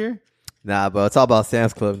good enough here. Nah, bro. It's all about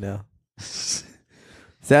Sam's Club now.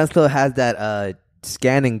 Sam's Club has that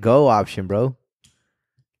scan and go option, bro.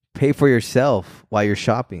 Pay for yourself while you're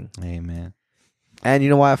shopping. Hey, man. And you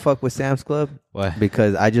know why I fuck with Sam's Club? Why?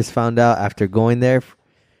 Because I just found out after going there,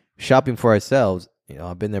 shopping for ourselves. You know,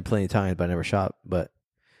 I've been there plenty of times, but I never shop. But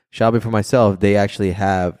shopping for myself, they actually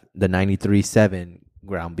have the 93.7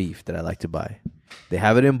 ground beef that I like to buy. They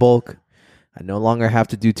have it in bulk. I no longer have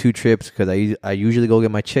to do 2 trips because I usually go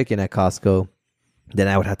get my chicken at Costco. Then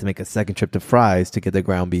I would have to make a second trip to Fry's to get the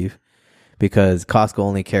ground beef because Costco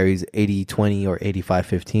only carries 80-20 or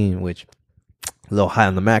 85-15, which is a little high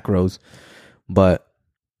on the macros. But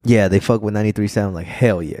yeah, they fuck with 93.7 like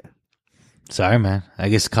hell yeah. Sorry, man. I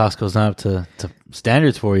guess Costco's not up to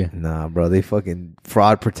standards for you. Nah, bro. They fucking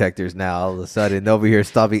fraud protectors now. All of a sudden, over here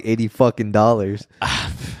stopping $80.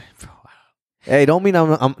 Hey, don't mean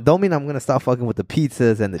I'm gonna stop fucking with the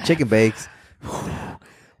pizzas and the chicken bakes.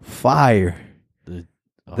 Fire.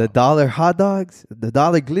 The dollar hot dogs, the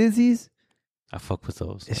dollar glizzies. I fuck with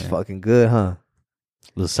those. It's fucking good, huh?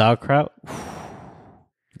 Little sauerkraut.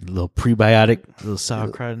 Little prebiotic, little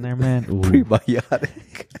sauerkraut in there, man. Ooh.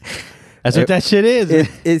 Prebiotic. That's what that shit is.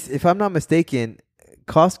 It's if I'm not mistaken,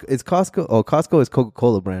 Costco is Costco. Oh, Costco is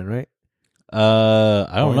Coca-Cola brand, right? I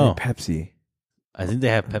don't know. Pepsi. I think they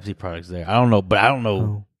have Pepsi products there. I don't know, but I don't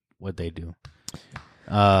know what they do.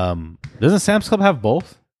 Doesn't Sam's Club have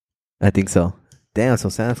both? I think so. Damn, so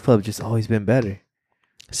Sam's Club just always been better.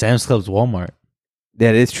 Sam's Club's Walmart.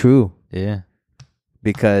 That is true. Yeah.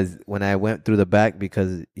 Because when I went through the back,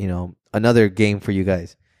 because, you know, another game for you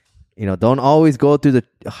guys, you know, don't always go through the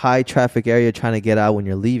high traffic area trying to get out when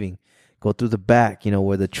you're leaving. Go through the back, you know,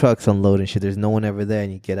 where the trucks unload and shit. There's no one ever there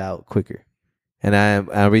and you get out quicker. And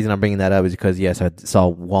the reason I'm bringing that up is because, yes, I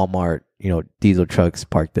saw Walmart, you know, diesel trucks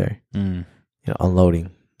parked there, you know, unloading.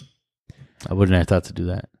 I wouldn't have thought to do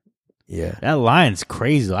that. Yeah. That line's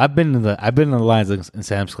crazy, though. I've been in the lines in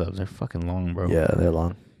Sam's Clubs. They're fucking long, bro. Yeah, they're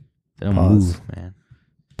long. They don't move, man.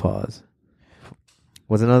 Pause.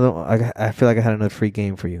 Was another? I feel like I had another free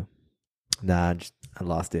game for you. Nah, I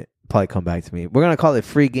lost it. Probably come back to me. We're gonna call it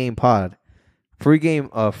Free Game Pod. Free Game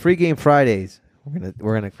Fridays.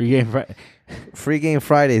 We're gonna Free Game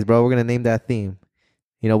Fridays, bro. We're gonna name that theme.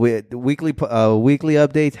 You know, the weekly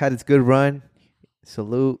updates had its good run.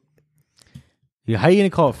 Salute. Yeah, how are you gonna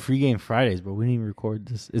call it Free Game Fridays, bro? We didn't even record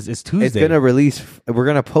this. It's Tuesday. It's gonna release. We're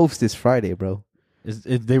gonna post this Friday, bro.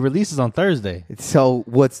 They release on Thursday. So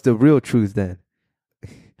what's the real truth then?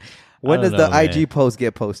 When does the IG post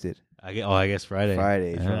get posted? I guess Friday.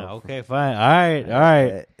 Friday. Okay, fine. All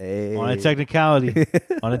right. Hey. On a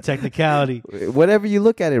technicality. Whatever you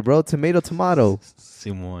look at it, bro. Tomato.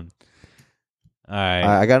 Simon. All right.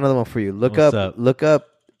 I got another one for you. Look up.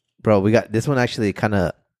 Bro, we got this one actually kind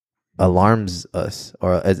of alarms us,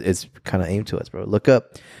 or it's kind of aimed to us, bro. Look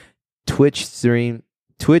up Twitch streamer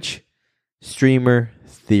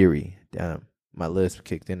theory. Damn, my list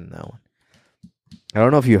kicked in that one. I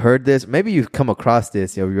don't know if you heard this. Maybe you've come across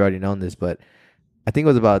this. You know, you've already known this, but I think it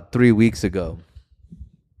was about 3 weeks ago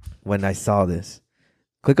when I saw this.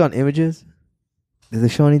 Click on images. Does it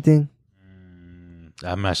show anything?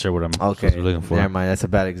 I'm not sure what I'm Okay, supposed to be looking for. Never mind. That's a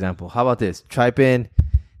bad example. How about this? Type in,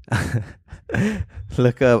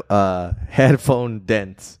 look up headphone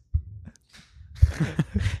dents.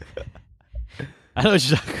 I know what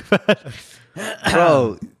you're talking about.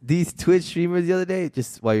 Bro, these Twitch streamers the other day,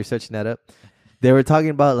 just while you're searching that up, they were talking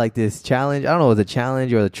about like this challenge. I don't know if it's a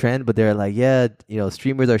challenge or the trend, but they're like, yeah,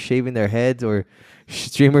 streamers are shaving their heads or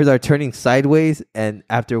streamers are turning sideways, and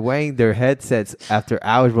after wearing their headsets after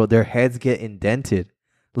hours, bro, their heads get indented.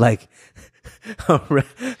 Like, bro,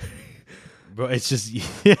 it's just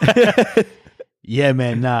yeah,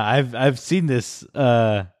 man. Nah, I've seen this.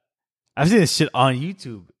 I've seen this shit on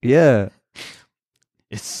YouTube. Yeah,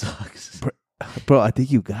 it sucks, bro. I think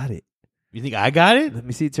you got it. You think I got it? Let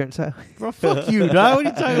me see. Turn sideways, bro. Fuck you, dog. What are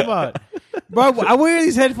you talking about, bro? I wear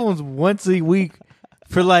these headphones once a week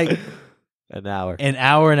for like an hour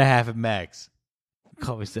and a half at max.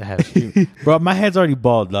 Call me to have stream. Bro, my head's already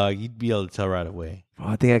bald, dog. You'd be able to tell right away. Bro,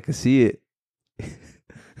 I think I can see it.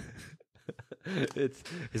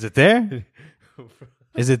 Is it there?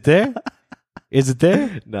 Is it there? Is it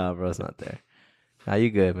there? Nah, bro, it's not there. Nah, you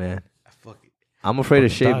good, man. Fuck it. I'm afraid to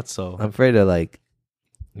shave. So. I'm afraid to like,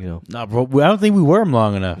 Nah, bro. I don't think we wear them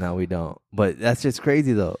long enough. No, we don't. But that's just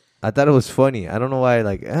crazy, though. I thought it was funny. I don't know why.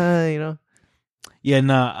 Like, Yeah,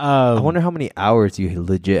 nah. I wonder how many hours you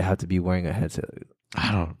legit have to be wearing a headset.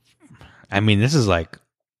 I mean, this is like.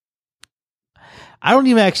 I don't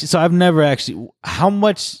even actually. So I've never actually. How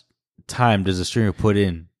much time does a streamer put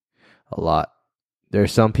in? A lot. There are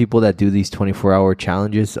some people that do these 24-hour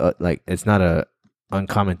challenges. Like, it's not a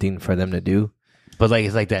uncommon thing for them to do. But like,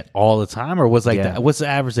 it's like that all the time, or what's like that? What's the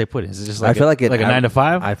average they put in? Is it just like I feel like a 9 to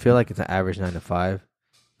 5? I feel like it's an average 9 to 5,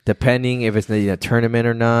 depending if it's a tournament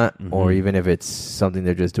or not, or even if it's something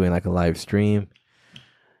they're just doing like a live stream.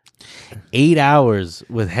 8 hours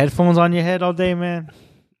with headphones on your head all day, man.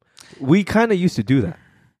 We kind of used to do that.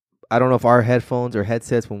 I don't know if our headphones or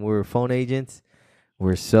headsets when we were phone agents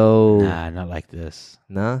were so. Nah, not like this.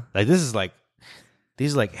 Nah, like this is like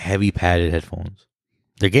these are like heavy padded headphones.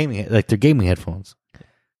 They're gaming headphones.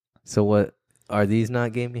 So what are these?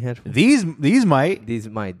 Not gaming headphones? These might.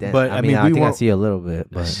 But I mean, I think I see a little bit.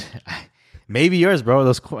 But maybe yours, bro.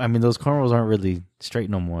 Those cornrows aren't really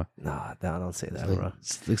straight no more. Nah, don't say that, bro.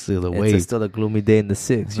 It looks like a wave. It's still a gloomy day in the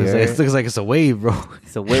 6. It looks like it's a wave, bro.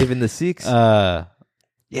 It's a wave in the 6. Yeah,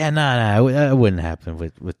 nah, that wouldn't happen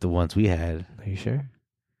with the ones we had. Are you sure?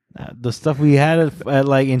 The stuff we had at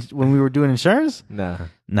when we were doing insurance? Nah.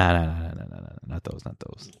 Not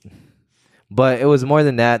those. But it was more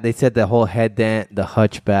than that. They said the whole head dent, the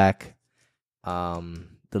hunchback, the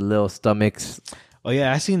little stomachs. Oh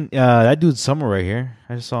yeah, I seen that dude Summer right here.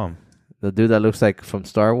 I just saw him. The dude that looks like from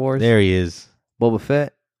Star Wars. There he is. Boba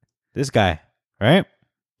Fett. This guy, right?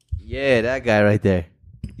 Yeah, that guy right there.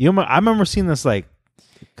 I remember seeing this like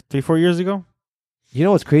 3-4 years ago. You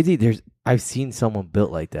know what's crazy? I've seen someone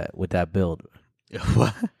built like that with that build.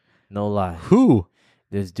 What? No lie. Who?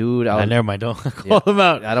 This dude. Never mind. Don't call him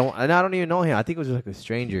out. I don't even know him. I think it was just like a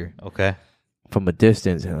stranger. Okay. From a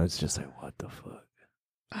distance, and it's just like, what the fuck?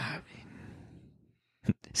 I mean,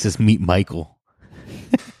 it says meet Michael.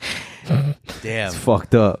 Damn. It's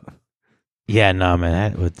fucked up. Yeah, nah,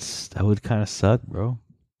 man. That would kind of suck, bro.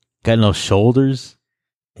 Got no shoulders.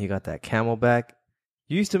 You got that camelback.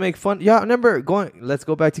 You used to make fun. Y'all remember let's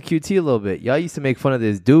go back to QT a little bit. Y'all used to make fun of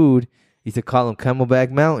this dude. Used to call him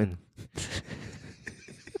Camelback Mountain.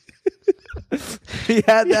 He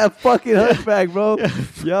had that fucking hunchback, bro.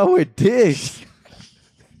 Y'all were dicks.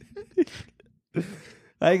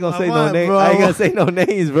 I ain't gonna say no names. I ain't gonna say no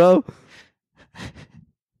names, bro.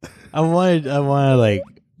 I wanted to like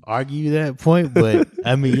argue that point, but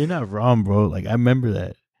I mean you're not wrong, bro. Like I remember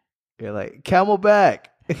that. You're like Camelback.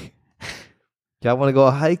 Y'all want to go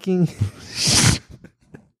hiking?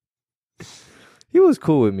 He was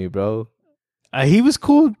cool with me, bro. He was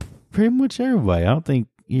cool with pretty much everybody. I don't think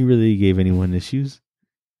he really gave anyone issues.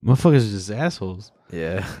 Motherfuckers are just assholes.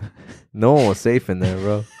 Yeah. No one was safe in there,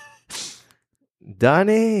 bro.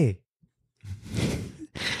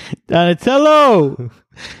 Donatello.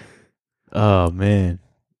 Oh man.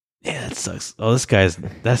 Yeah, that sucks. Oh,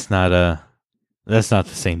 that's not the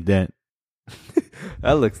same dent.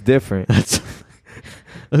 That looks different.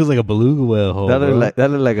 That looks like a beluga whale hole. That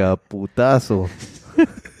look like a putazo.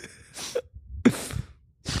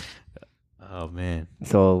 Oh man.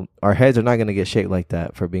 So our heads are not gonna get shaped like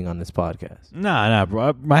that for being on this podcast. Nah,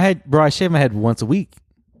 bro. I shave my head once a week.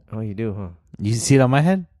 Oh, you do, huh? You see it on my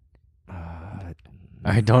head? All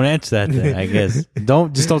right, don't answer that then, I guess.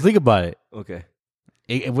 Don't think about it. Okay.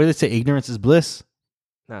 Where they say ignorance is bliss.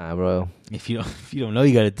 Nah, bro. If you don't know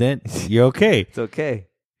you got a dent, you're okay. It's okay.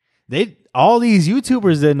 All these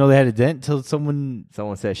YouTubers didn't know they had a dent until someone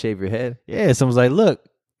said shave your head. Yeah, someone's like, look,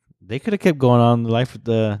 they could have kept going on in life with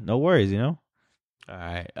the no worries, you know. All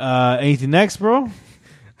right. Anything next, bro?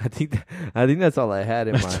 I think that's all I had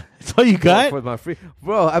in my. That's all you got for my free,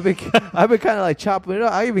 bro. I've been kind of like chopping it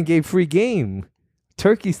up. I even gave free game,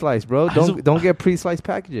 turkey slice, bro. Don't get pre-sliced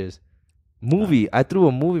packages. Movie. I threw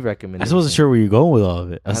a movie recommendation. I wasn't sure where you're going with all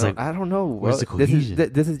of it. I don't know. Where's the cohesion?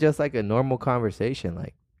 This is just like a normal conversation.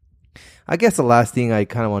 Like, I guess the last thing I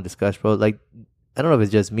kind of want to discuss, bro. Like, I don't know if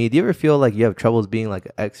it's just me. Do you ever feel like you have troubles being like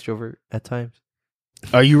an extrovert at times?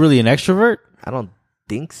 Are you really an extrovert? I don't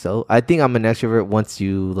think so. I think I'm an extrovert once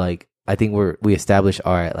you like. I think we establish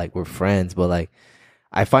we're friends, but like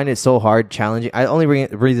I find it so hard, challenging.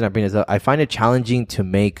 The reason I bring this up, I find it challenging to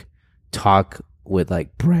make talk with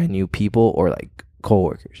like brand new people or like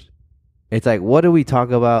coworkers. It's like, what do we talk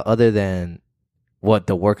about other than what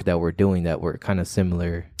the work that we're doing that we're kind of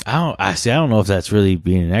similar? I don't know if that's really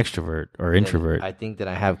being an extrovert or introvert. I think that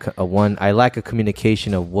I have I lack a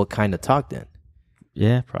communication of what kind of talk then.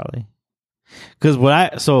 Yeah, probably. Because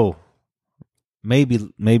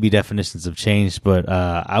maybe definitions have changed, but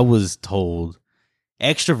I was told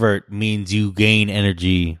extrovert means you gain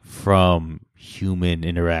energy from human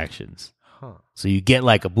interactions. Huh. So you get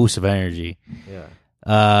like a boost of energy.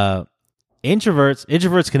 Yeah.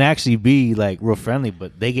 Introverts can actually be like real friendly,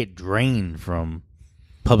 but they get drained from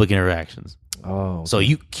public interactions. Oh. Okay. So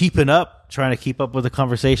you trying to keep up with the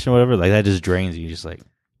conversation or whatever, like that just drains you. You're just like,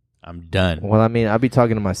 I'm done. Well, I mean, I'll be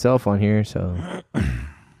talking to myself on here, so.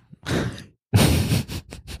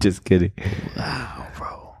 Just kidding. Wow,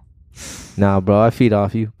 bro. Nah, bro, I feed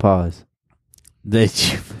off you. Pause.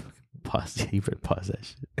 That you pause. You better pause that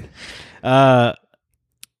shit.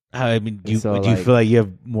 I mean, do you feel like you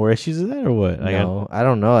have more issues than that, or what? Like, no, I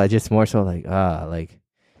don't know. I just more so like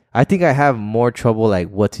I think I have more trouble like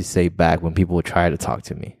what to say back when people try to talk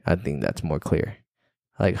to me. I think that's more clear.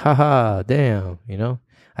 Like, haha, damn, you know.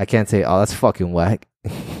 I can't say, oh, that's fucking whack.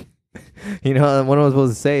 You know, what am I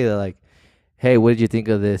supposed to say? They're like, hey, what did you think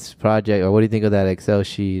of this project? Or what do you think of that Excel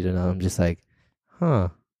sheet? And I'm just like, huh.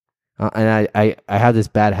 And I have this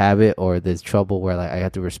bad habit or this trouble where like I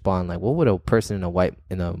have to respond like, what would a person in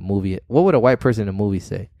a movie, what would a white person in a movie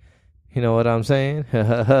say? You know what I'm saying?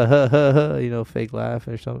 You know, fake laugh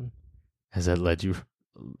or something. Has that led you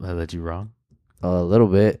wrong? A little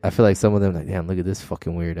bit. I feel like some of them like, damn, look at this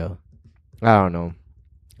fucking weirdo. I don't know.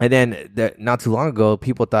 And then not too long ago,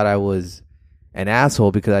 people thought I was an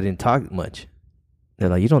asshole because I didn't talk much. They're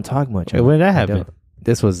like, you don't talk much. Wait, when did that happen?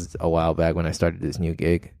 This was a while back when I started this new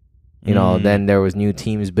gig. You know, then there was new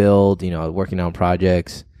teams build, you know, working on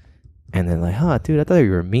projects. And then like, huh, dude, I thought you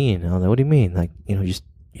were mean. I was like, what do you mean? Like, you know, you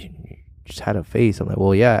just had a face. I'm like,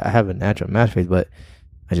 well, yeah, I have a natural match face, but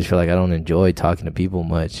I just feel like I don't enjoy talking to people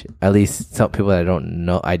much. At least some people that I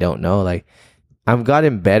don't know. Like, I've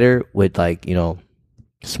gotten better with like, you know,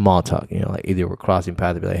 small talk. You know, like either we're crossing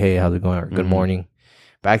paths, be like, hey, how's it going? Or good morning.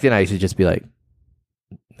 Back then, I used to just be like,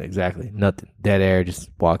 exactly nothing, dead air, just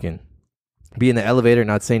walking, be in the elevator,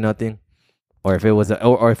 not say nothing. Or if it was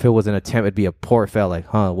an attempt, it'd be a poor fell. Like,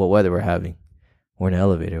 huh, what weather we're having? We're in the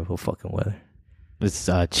elevator. What fucking weather? It's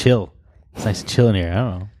chill. It's nice and chill in here. I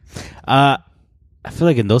don't know. I feel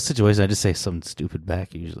like in those situations, I just say something stupid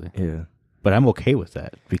back usually. Yeah. But I'm okay with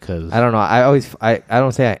that because I don't know. I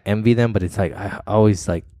don't say I envy them, but it's like I always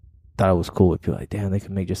like thought it was cool with people. Like, damn, they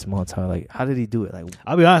can make just small talk. Like, how did he do it? Like,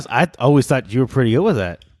 I'll be honest, I always thought you were pretty good with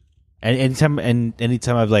that. And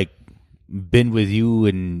anytime I've like been with you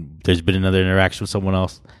and there's been another interaction with someone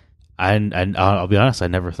else, I'll be honest, I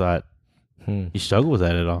never thought you struggled with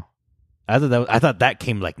that at all. I thought that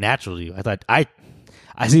came like natural to you.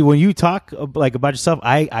 I see when you talk like about yourself,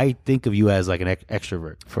 I think of you as like an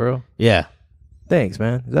extrovert. For real? Yeah. Thanks,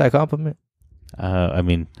 man. Is that a compliment? I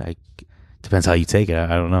mean, depends how you take it. I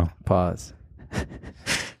don't know. Pause.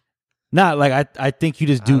 Not like I think you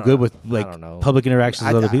just do good with like public interactions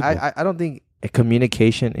with other people. I don't think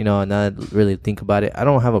communication, you know, now that I really think about it, I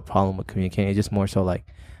don't have a problem with communicating. It's just more so like,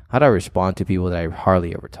 how do I respond to people that I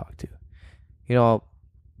hardly ever talk to? You know,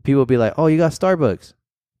 people be like, oh, you got Starbucks.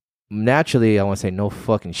 Naturally, I want to say no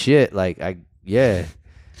fucking shit. Like,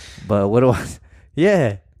 but what do I,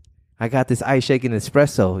 yeah, I got this ice shaking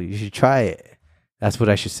espresso. You should try it. That's what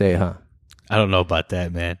I should say, huh? I don't know about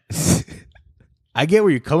that, man. I get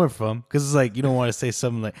where you're coming from because it's like you don't want to say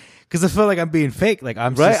something like because I feel like I'm being fake. Like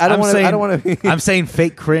I'm right. Just, I don't want to. I'm saying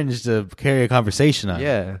fake cringe to carry a conversation on.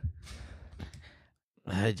 Yeah.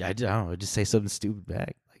 I don't know. Just say something stupid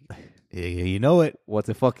back. Like, yeah, you know it. What's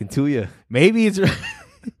it fucking to you? Maybe it's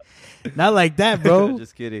Not like that, bro.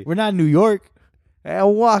 Just kidding. We're not in New York. Hey,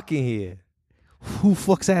 I'm walking here. Who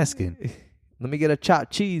fuck's asking? Let me get a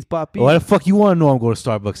chopped cheese, Poppy. Why the fuck you want to know I'm going to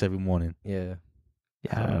Starbucks every morning? Yeah.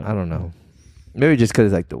 I don't know. Maybe just because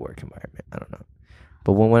it's like the work environment. I don't know.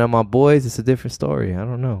 But when I'm on boys, it's a different story. I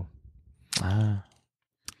don't know.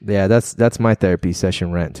 Yeah, that's my therapy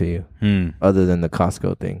session rant to you. Other than the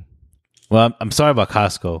Costco thing. Well, I'm sorry about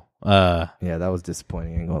Costco. Yeah, that was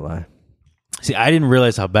disappointing. I ain't gonna lie. See, I didn't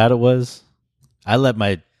realize how bad it was. I let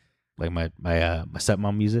my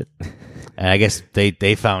stepmom use it, and I guess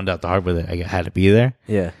they found out the hard way that I had to be there.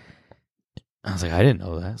 Yeah. I was like, I didn't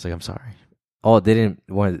know that. It's like, I'm sorry. Oh, they didn't.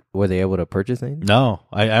 Were they able to purchase anything? No,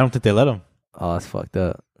 I don't think they let them. Oh, that's fucked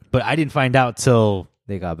up. But I didn't find out till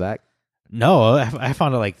they got back. No, I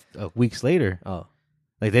found out like weeks later. Oh,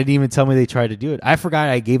 like they didn't even tell me they tried to do it. I forgot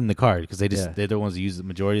I gave them the card because they're the ones who use it the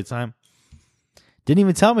majority of the time. Didn't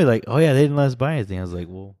even tell me like, oh yeah, they didn't let us buy anything. I was like,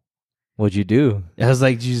 well, what'd you do? I was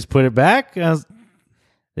like, did you just put it back? They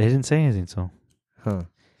didn't say anything. So when's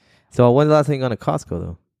the last time you gone to Costco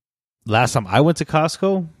though? Last time I went to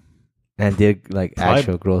Costco and did like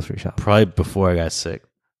actual grocery shop. Probably before I got sick.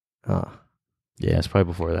 Oh, yeah, it's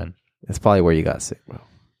probably before then. It's probably where you got sick, bro.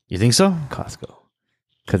 You think so? Costco,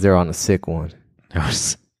 because they're on a sick one.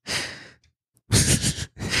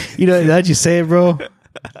 You know, how'd you say it, bro?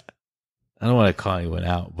 I don't want to call anyone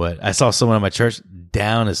out, but I saw someone at my church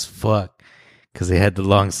down as fuck because they had the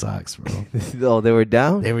long socks, bro. Oh, they were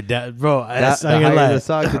down? They were down, bro. The higher the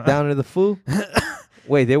socks, the downer the fool.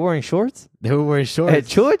 Wait, they were wearing shorts? They were wearing shorts at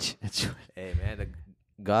church. Hey man, the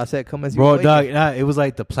God said, "Come as you." Bro, dog, it was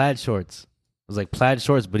like the plaid shorts. It was like plaid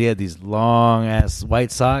shorts, but he had these long ass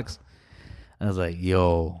white socks. I was like,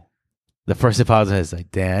 yo. The first thing I was like,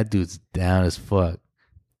 damn, that dude's down as fuck.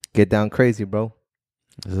 Get down crazy, bro.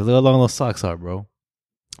 There's a little long those socks are, bro.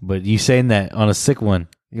 But you saying that on a sick one.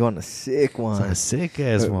 You on a sick one. It's on a sick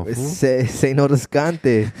ass one, fool. Say no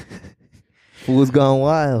descante. Fool's gone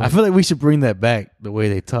wild. I feel like we should bring that back, the way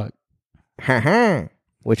they talk.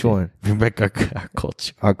 Which one? Bring back our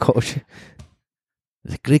culture. Our culture.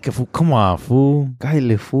 Come on, fool.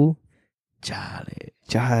 Cállate, fool.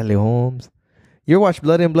 Chale, Holmes. You ever watch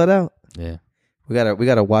Blood In, Blood Out? Yeah. We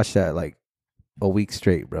gotta watch that like a week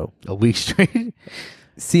straight, bro. A week straight?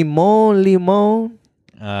 Simon Limon.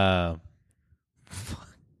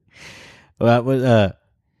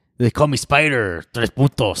 They call me Spider. 3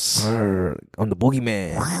 puntos. I'm the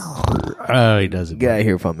boogeyman. He doesn't. Get out of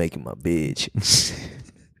here if I'm making my bitch.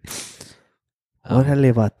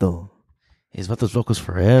 Órale, vato. His vatos locos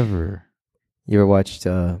forever. You ever watched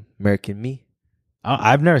American Me?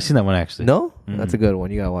 I've never seen that one, actually. No? Mm-hmm. That's a good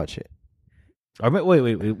one. You gotta watch it.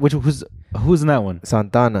 Wait. Who's in that one?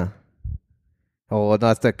 Santana. Oh, no,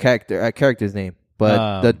 that's the character's name.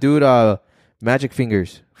 But the dude, Magic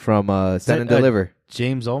Fingers from Stand and Deliver.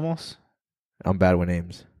 James Olmos? I'm bad with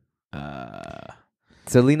names.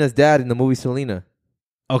 Selena's dad in the movie Selena.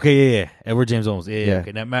 Okay, yeah. Edward James Olmos. Yeah.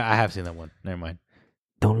 Okay, I have seen that one. Never mind.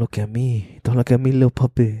 Don't look at me. Don't look at me, little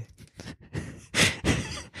puppy.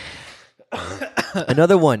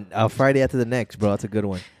 Another one. Friday after the next, bro. That's a good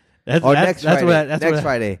one. Next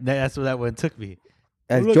Friday. That's where that one took me.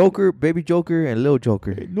 As Joker, Baby Joker, and Little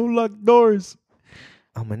Joker. No locked doors.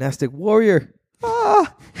 A monastic warrior.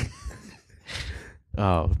 Ah.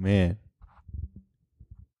 Oh, man.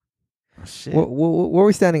 Oh, shit. Where are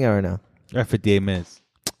we standing at right now? We're at 58 minutes.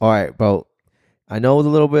 All right, bro. I know it's a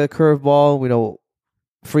little bit of curveball. We know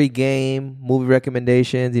free game, movie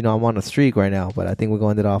recommendations. You know, I'm on a streak right now, but I think we're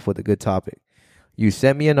going to end it off with a good topic. You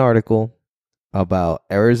sent me an article about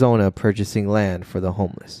Arizona purchasing land for the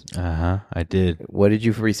homeless. I did. What did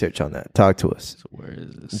you research on that? Talk to us. So where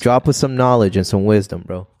is this? Drop us some knowledge and some wisdom,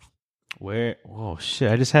 bro. Where? Oh, shit.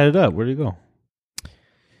 I just had it up. Where'd it go?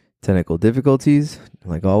 Technical difficulties.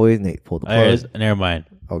 Like always, Nate pulled the plug. Never mind.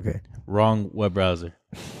 Okay. Wrong web browser.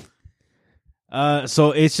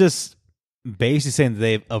 So it's just basically saying that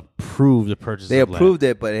they've approved the purchase They of approved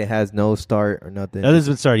land. it, but it has no start or nothing. That has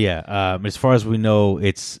been started, yeah. As far as we know,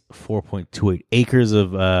 it's 4.28 acres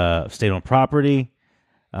of state-owned property.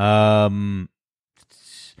 I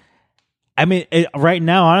mean, right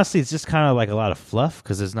now, honestly, it's just kind of like a lot of fluff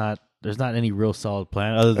because there's not any real solid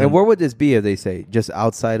plan. Other than, and where would this be if they say? Just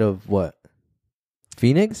outside of what?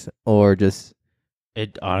 Phoenix? Or just...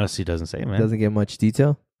 It honestly doesn't say, man. Doesn't get much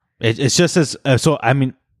detail? It's just as... so, I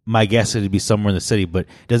mean, my guess would be somewhere in the city, but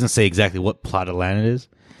it doesn't say exactly what plot of land it is.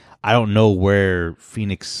 I don't know where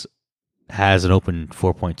Phoenix has an open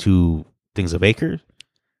 4.2 things of acres.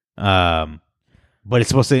 But it's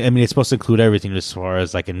supposed to... I mean, it's supposed to include everything as far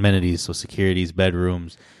as like amenities, so securities,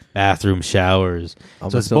 bedrooms, bathroom, showers.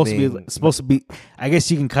 So it's supposed to be. I guess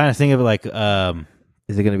you can kind of think of it like.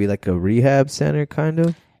 Is it going to be like a rehab center, kind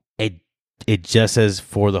of? It just says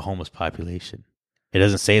for the homeless population. It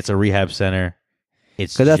doesn't say it's a rehab center.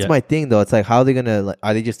 It's because that's my thing, though. It's like, how are they gonna? Like,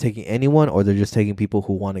 are they just taking anyone, or they're just taking people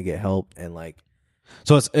who want to get help and like?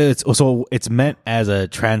 So it's meant as a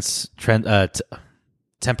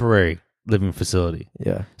temporary living facility.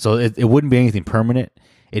 Yeah. So it wouldn't be anything permanent.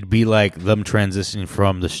 It'd be like them transitioning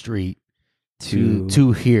from the street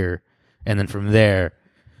to here, and then from there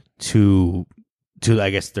to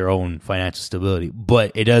I guess their own financial stability.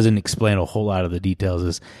 But it doesn't explain a whole lot of the details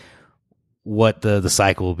as what the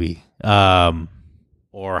cycle will be,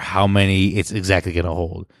 or how many it's exactly going to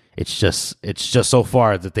hold. It's just so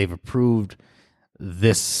far that they've approved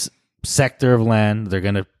this sector of land they're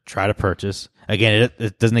going to try to purchase. Again,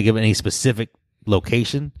 it doesn't give any specific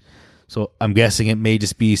location, so I'm guessing it may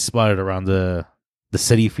just be spotted around the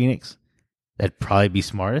city of Phoenix. That'd probably be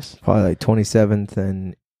smartest. Probably like 27th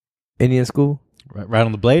and Indian School. Right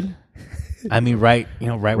on the blade. I mean, right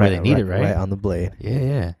where they need it, right? Right on the blade.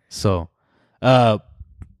 Yeah. So, but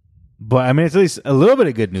I mean, it's at least a little bit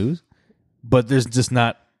of good news. But there's just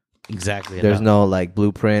not exactly. There's no like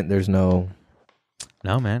blueprint. There's no.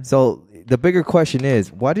 No, man. So the bigger question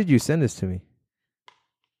is, why did you send this to me?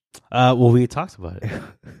 Well, we talked about it.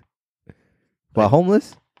 About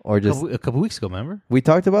homeless or just a couple weeks ago. Remember? We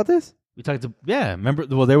talked about this. We talked. Remember?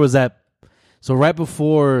 Well, there was that. So right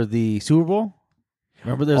before the Super Bowl.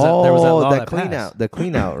 Remember, there was that law that clean passed. out, the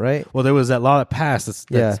clean out, right? Well, there was that law that passed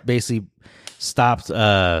that's basically stopped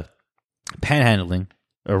panhandling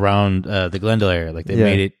around the Glendale area. Like they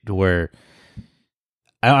made it to where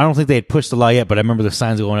I don't think they had pushed the law yet, but I remember the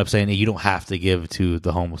signs going up saying, hey, you don't have to give to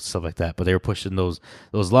the homeless, stuff like that. But they were pushing those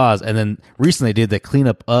laws, and then recently they did the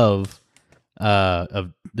cleanup of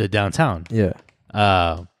the downtown. Yeah.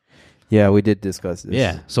 Yeah, we did discuss this.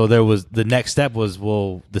 Yeah, so there was the next step was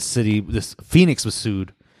Phoenix was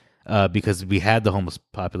sued because we had the homeless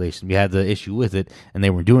population, we had the issue with it, and they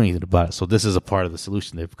weren't doing anything about it. So this is a part of the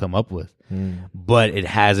solution they've come up with, but it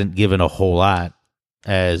hasn't given a whole lot.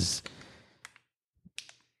 As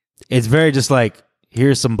it's very just like,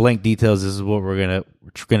 here's some blank details. This is what we're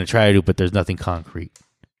gonna try to do, but there's nothing concrete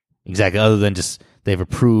exactly other than just they've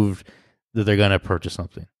approved that they're gonna purchase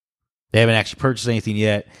something. They haven't actually purchased anything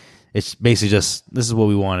yet. It's basically just, this is what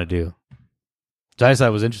we want to do. So I just thought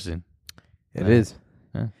it was interesting. It is.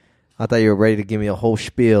 Yeah. I thought you were ready to give me a whole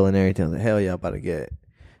spiel and everything. I was like, hell yeah, I'm about to get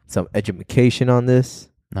some education on this.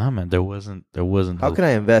 No, man, there wasn't. How can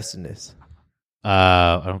I invest in this?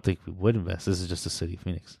 I don't think we would invest. This is just the city of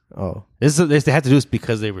Phoenix. Oh. They had to do this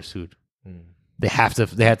because they were sued. They had to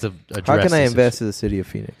address. How can I invest in the city of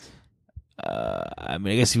Phoenix? I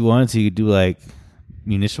mean, I guess if you wanted to, you could do like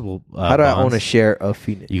municipal how do bonds. I own a share of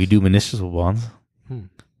Phoenix? You could do municipal bonds.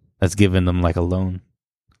 That's giving them like a loan,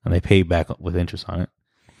 and they pay back with interest on it.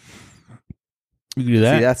 You could do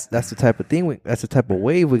that. See, that's the type of thing. That's the type of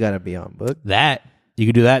wave we gotta be on, bud. That you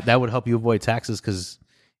could do that. That would help you avoid taxes because,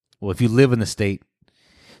 well, if you live in the state,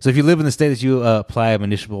 so if you live in the state that you apply a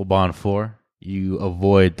municipal bond for, you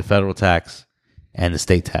avoid the federal tax and the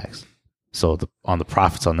state tax. So on the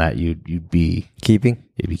profits on that, you'd be keeping.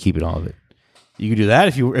 You'd be keeping all of it. You could do that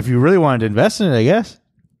if you really wanted to invest in it, I guess.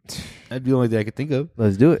 That'd be the only thing I could think of.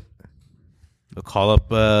 Let's do it. We'll call up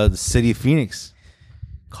the city of Phoenix.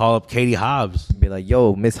 Call up Katie Hobbs. Be like,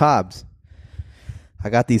 yo, Miss Hobbs, I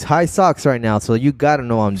got these high socks right now, so you got to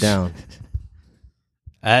know I'm down.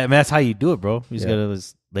 I mean, that's how you do it, bro. You just got to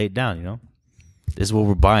lay it down, you know? This is what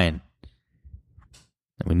we're buying.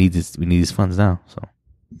 And we need this. We need these funds now. So,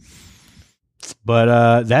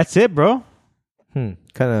 but that's it, bro. Kind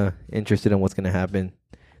of interested in what's going to happen.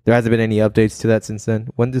 There hasn't been any updates to that since then.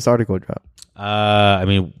 When did this article drop? I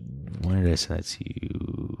mean, when did I send that to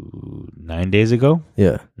you? 9 days ago?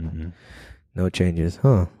 Yeah. Mm-hmm. No changes.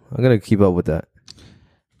 Huh. I'm going to keep up with that.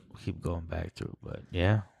 We'll keep going back through, but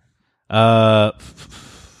yeah. I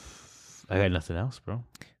got nothing else, bro.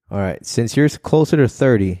 All right. Since you're closer to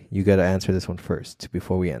 30, you got to answer this one first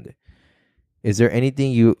before we end it. Is there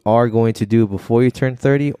anything you are going to do before you turn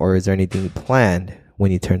 30, or is there anything planned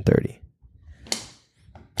when you turn 30?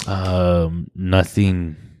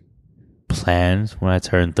 Nothing planned when I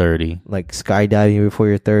turn 30. Like skydiving before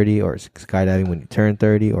you're 30, or skydiving when you turn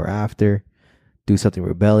 30, or after. Do something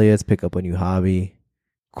rebellious. Pick up a new hobby.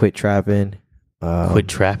 Quit trapping. Quit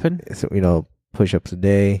trapping? So, push-ups a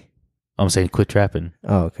day. I'm saying quit trapping.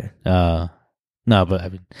 Oh, okay. No, but I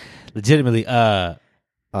mean, legitimately,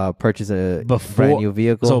 purchase a brand new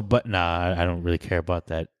vehicle. So, but I don't really care about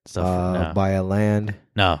that stuff. Buy a land.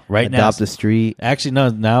 No, right now. Adopt a street. Actually, no.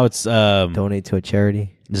 Now it's donate to a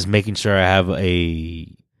charity. just making sure I have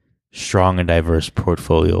a strong and diverse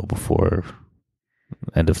portfolio before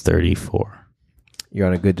end of 34. You're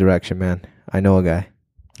on a good direction, man. I know a guy.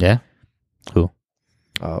 Yeah? Who?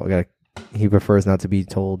 Oh, he prefers not to be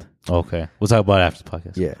told. Okay. We'll talk about it after the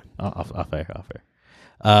podcast. Yeah. Off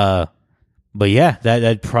air. But yeah,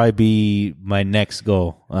 that'd probably be my next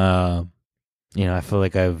goal. I feel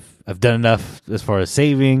like I've done enough as far as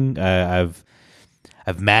saving. I've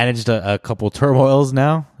managed a couple turmoils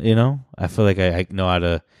now. I feel like I know how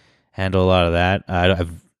to handle a lot of that.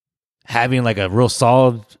 I've having like a real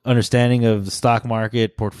solid understanding of the stock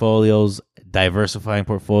market, portfolios, diversifying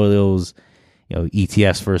portfolios.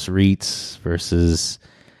 ETFs versus REITs versus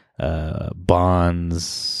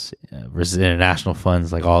bonds versus international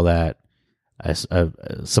funds, like all that.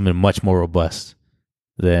 Something much more robust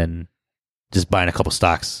than just buying a couple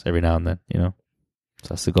stocks every now and then, So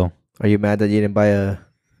that's the goal. Are you mad that you didn't buy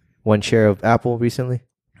one share of Apple recently?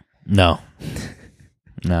 No.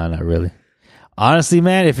 No, not really. Honestly,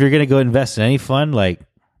 man, if you're going to go invest in any fund, like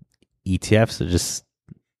ETFs are just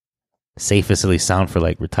safest, at least sound for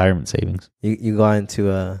like retirement savings. You go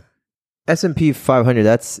into S&P 500.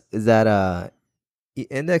 Is that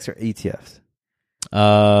index or ETFs?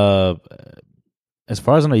 As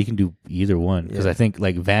far as I know, you can do either one because I think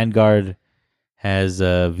like Vanguard has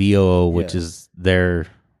VOO, which is their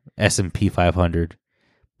S&P 500,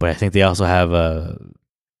 but I think they also have a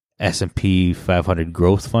S&P 500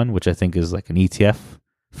 growth fund, which I think is like an ETF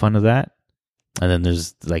fund of that. And then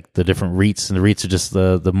there's like the different REITs, and the REITs are just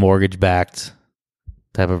the mortgage-backed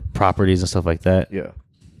type of properties and stuff like that. Yeah.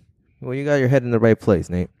 Well, you got your head in the right place,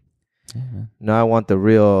 Nate. Yeah. Now I want the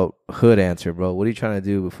real hood answer, bro. What are you trying to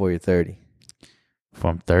do before you're 30?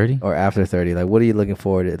 From 30? Or after 30? Like, what are you looking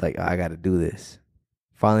forward to? Like, I got to do this.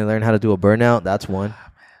 Finally learn how to do a burnout. That's one.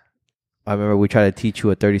 I remember we tried to teach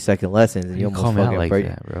you a 30-second lesson, and you almost call me out fucking like break.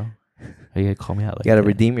 that, bro. How you gonna call me out like that? You got to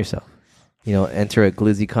redeem yourself. Enter a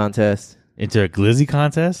glizzy contest. Into a glizzy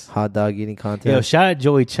contest? Hot dog eating contest. Yo, shout out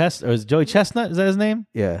Joey Chestnut. Or is it Joey Chestnut? Is that his name?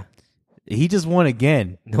 Yeah. He just won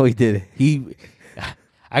again. No, he didn't.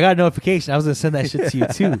 I got a notification. I was going to send that shit to you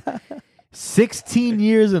too. 16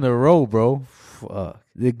 years in a row, bro. Fuck.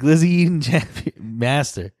 The glizzy eating champion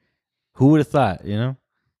master. Who would have thought,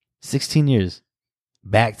 16 years.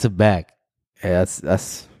 Back to back. Yeah,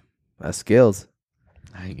 that's skills.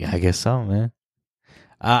 I guess so, man.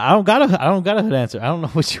 I don't got a hood answer. I don't know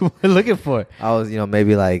what you were looking for. I was,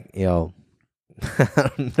 maybe like, I don't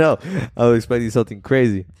know. I was expecting something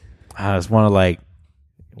crazy. I just want to like,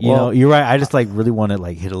 you're right. I just like really want to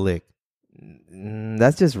like hit a lick.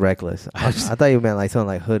 That's just reckless. I thought you meant like something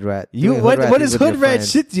like hood rat. What is hood rat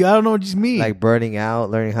shit to you? I don't know what you mean. Like burning out,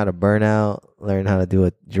 learning how to burn out, learning how to do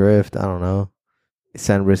a drift. I don't know.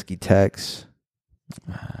 Send risky texts.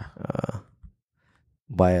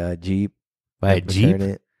 Buy a Jeep. Buy a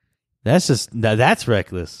Jeep? That's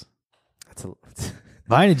reckless.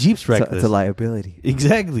 Buying a Jeep's reckless. It's a liability.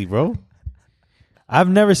 Exactly, bro. I've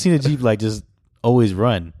never seen a Jeep like just always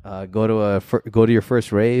run. Go to your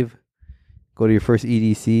first rave. Go to your first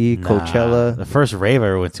EDC, Coachella. The first rave I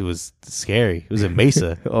ever went to was scary. It was in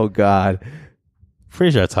Mesa. Oh, God.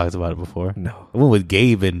 Pretty sure I talked about it before. No. I went with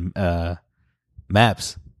Gabe and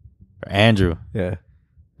Maps. Or Andrew. Yeah.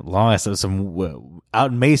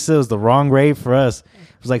 Out in Mesa, it was the wrong rave for us.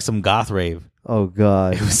 It was like some goth rave. Oh,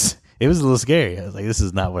 God. It was a little scary. I was like, this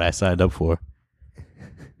is not what I signed up for.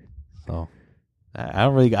 So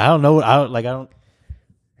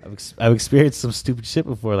I've experienced some stupid shit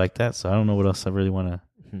before like that, so I don't know what else I really want to.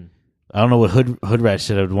 I don't know what hood rat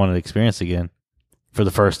shit I would want to experience again for the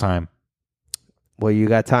first time. Well, you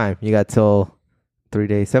got time. You got till 3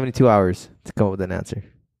 days, 72 hours to come up with an answer.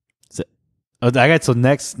 I got till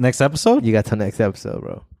next episode? You got till next episode,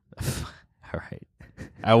 bro. All right.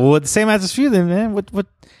 Well, the same answer for you then, man.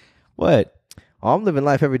 What? Oh, I'm living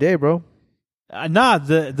life every day, bro.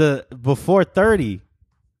 The before 30.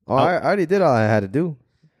 Oh, I already did all I had to do.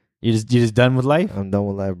 You just done with life? I'm done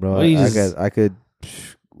with life, bro. I could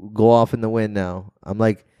go off in the wind now.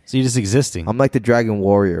 So you're just existing. I'm like the Dragon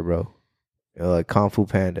Warrior, bro. Like Kung Fu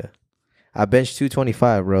Panda. I benched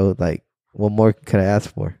 225, bro. Like, what more could I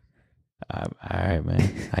ask for? All right,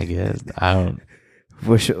 man. I guess I don't.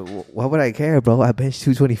 For sure. Why would I care, bro? I benched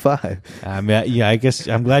 225. I mean, yeah. I guess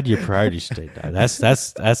I'm glad your priorities straight.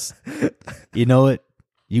 That's. You know what?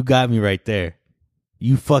 You got me right there.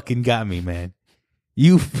 You fucking got me, man.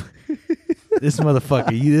 This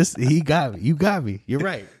motherfucker. He got me. You got me. You're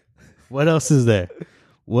right. What else is there?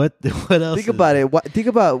 What else? Think about it. Think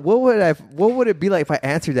about what would it be like if I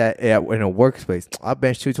answered that in a workspace? I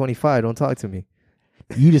benched 225. Don't talk to me.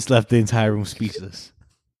 You just left the entire room speechless.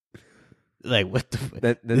 Like what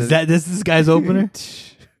the? This guy's opener?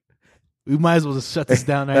 We might as well just shut this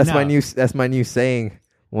down right now. That's my new saying.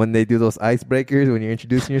 When they do those icebreakers, when you're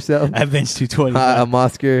introducing yourself, I bench 225. I'm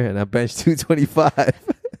Oscar, and I bench 225.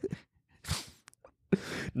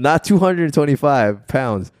 Not 225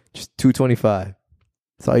 pounds, just 225.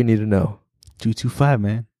 That's all you need to know. 225,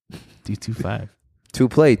 man. 225. 2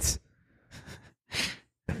 plates.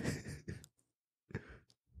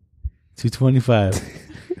 225.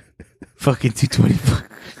 Fucking 225.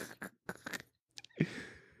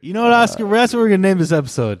 You know what, Oscar? That's what we're going to name this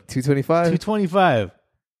episode. 225? 225.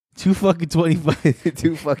 2 fucking 25.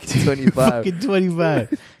 2 fucking 25. Fucking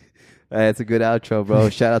 25. That's a good outro, bro.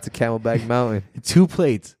 Shout out to Camelback Mountain. 2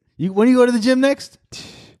 plates. When you go to the gym next?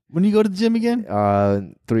 When you go to the gym again?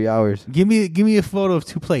 3 hours. Give me a photo of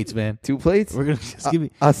 2 plates, man. 2 plates? We're gonna just give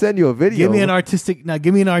me. I'll send you a video. Give me an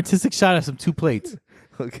artistic shot of some 2 plates.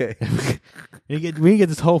 Okay. we can get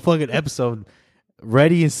this whole fucking episode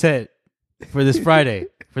ready and set for this Friday.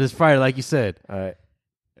 Like you said. All right.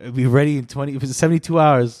 It'll be ready in 72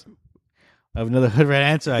 hours. I have another hood rat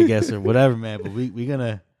answer, I guess, or whatever, man. But we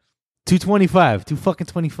gonna 225, 2 fucking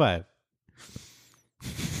 25.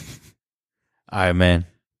 All right, man.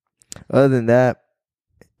 Other than that,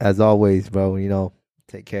 as always, bro,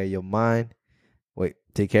 take care of your mind.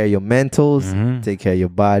 Take care of your mentals. Mm-hmm. Take care of your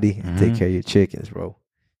body. Mm-hmm. And take care of your chickens, bro.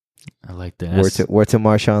 I like that. Word to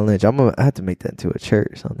Marshawn Lynch. I have to make that into a shirt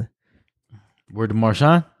or something. Word to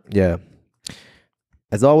Marshawn? Yeah.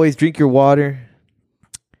 As always, drink your water.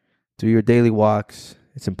 Do your daily walks.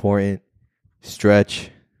 It's important. Stretch.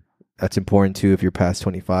 That's important too if you're past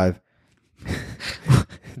 25.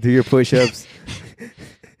 Do your push-ups.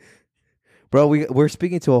 Bro, we're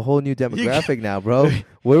speaking to a whole new demographic now, bro.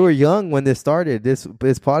 We were young when this started. This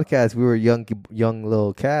podcast, we were young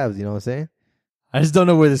little calves, you know what I'm saying? I just don't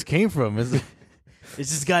know where this came from. It's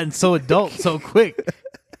just gotten so adult so quick.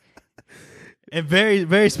 And very,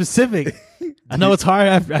 very specific. I know it's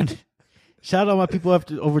hard. Shout out my people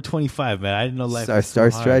over 25, man. I didn't know life was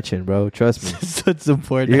Start so stretching, bro. Trust me. So it's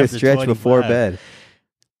important. You're going to after stretch 25. before bed.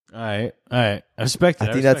 All right. I respect it.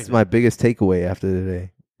 I think that's my biggest takeaway after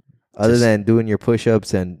today. Other than doing your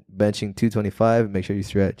push-ups and benching 225, make sure you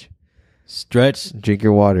stretch. Stretch. Drink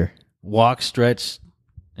your water. Walk, stretch,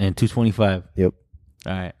 and 225. Yep.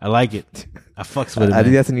 All right. I like it. I fucks with it, I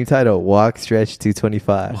think that's a new title. Walk, stretch,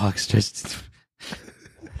 225. Walk, stretch.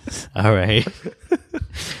 All right.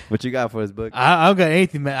 What you got for us, Book? I don't got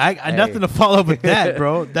anything, man. I nothing to follow up with that,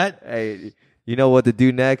 bro. Hey, you know what to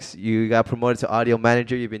do next. You got promoted to audio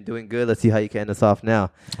manager. You've been doing good. Let's see how you can end us off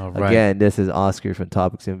now. All right. Again, this is Oscar from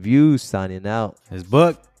Topics and Views signing out. His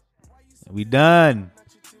book. We done.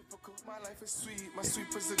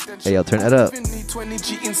 Hey, yo, turn that up.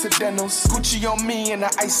 20G incidentals. Gucci on me and an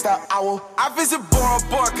iced out owl. I visit Bora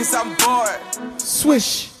Bora cause I'm bored.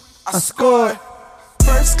 Swish, I scored.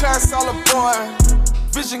 First class all aboard.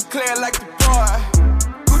 Vision clear like the boy.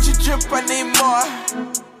 Gucci drip, I need more.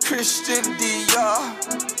 Christian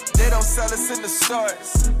Dior. They don't sell us in the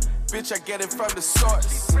stores. Bitch, I get it from the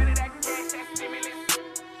source.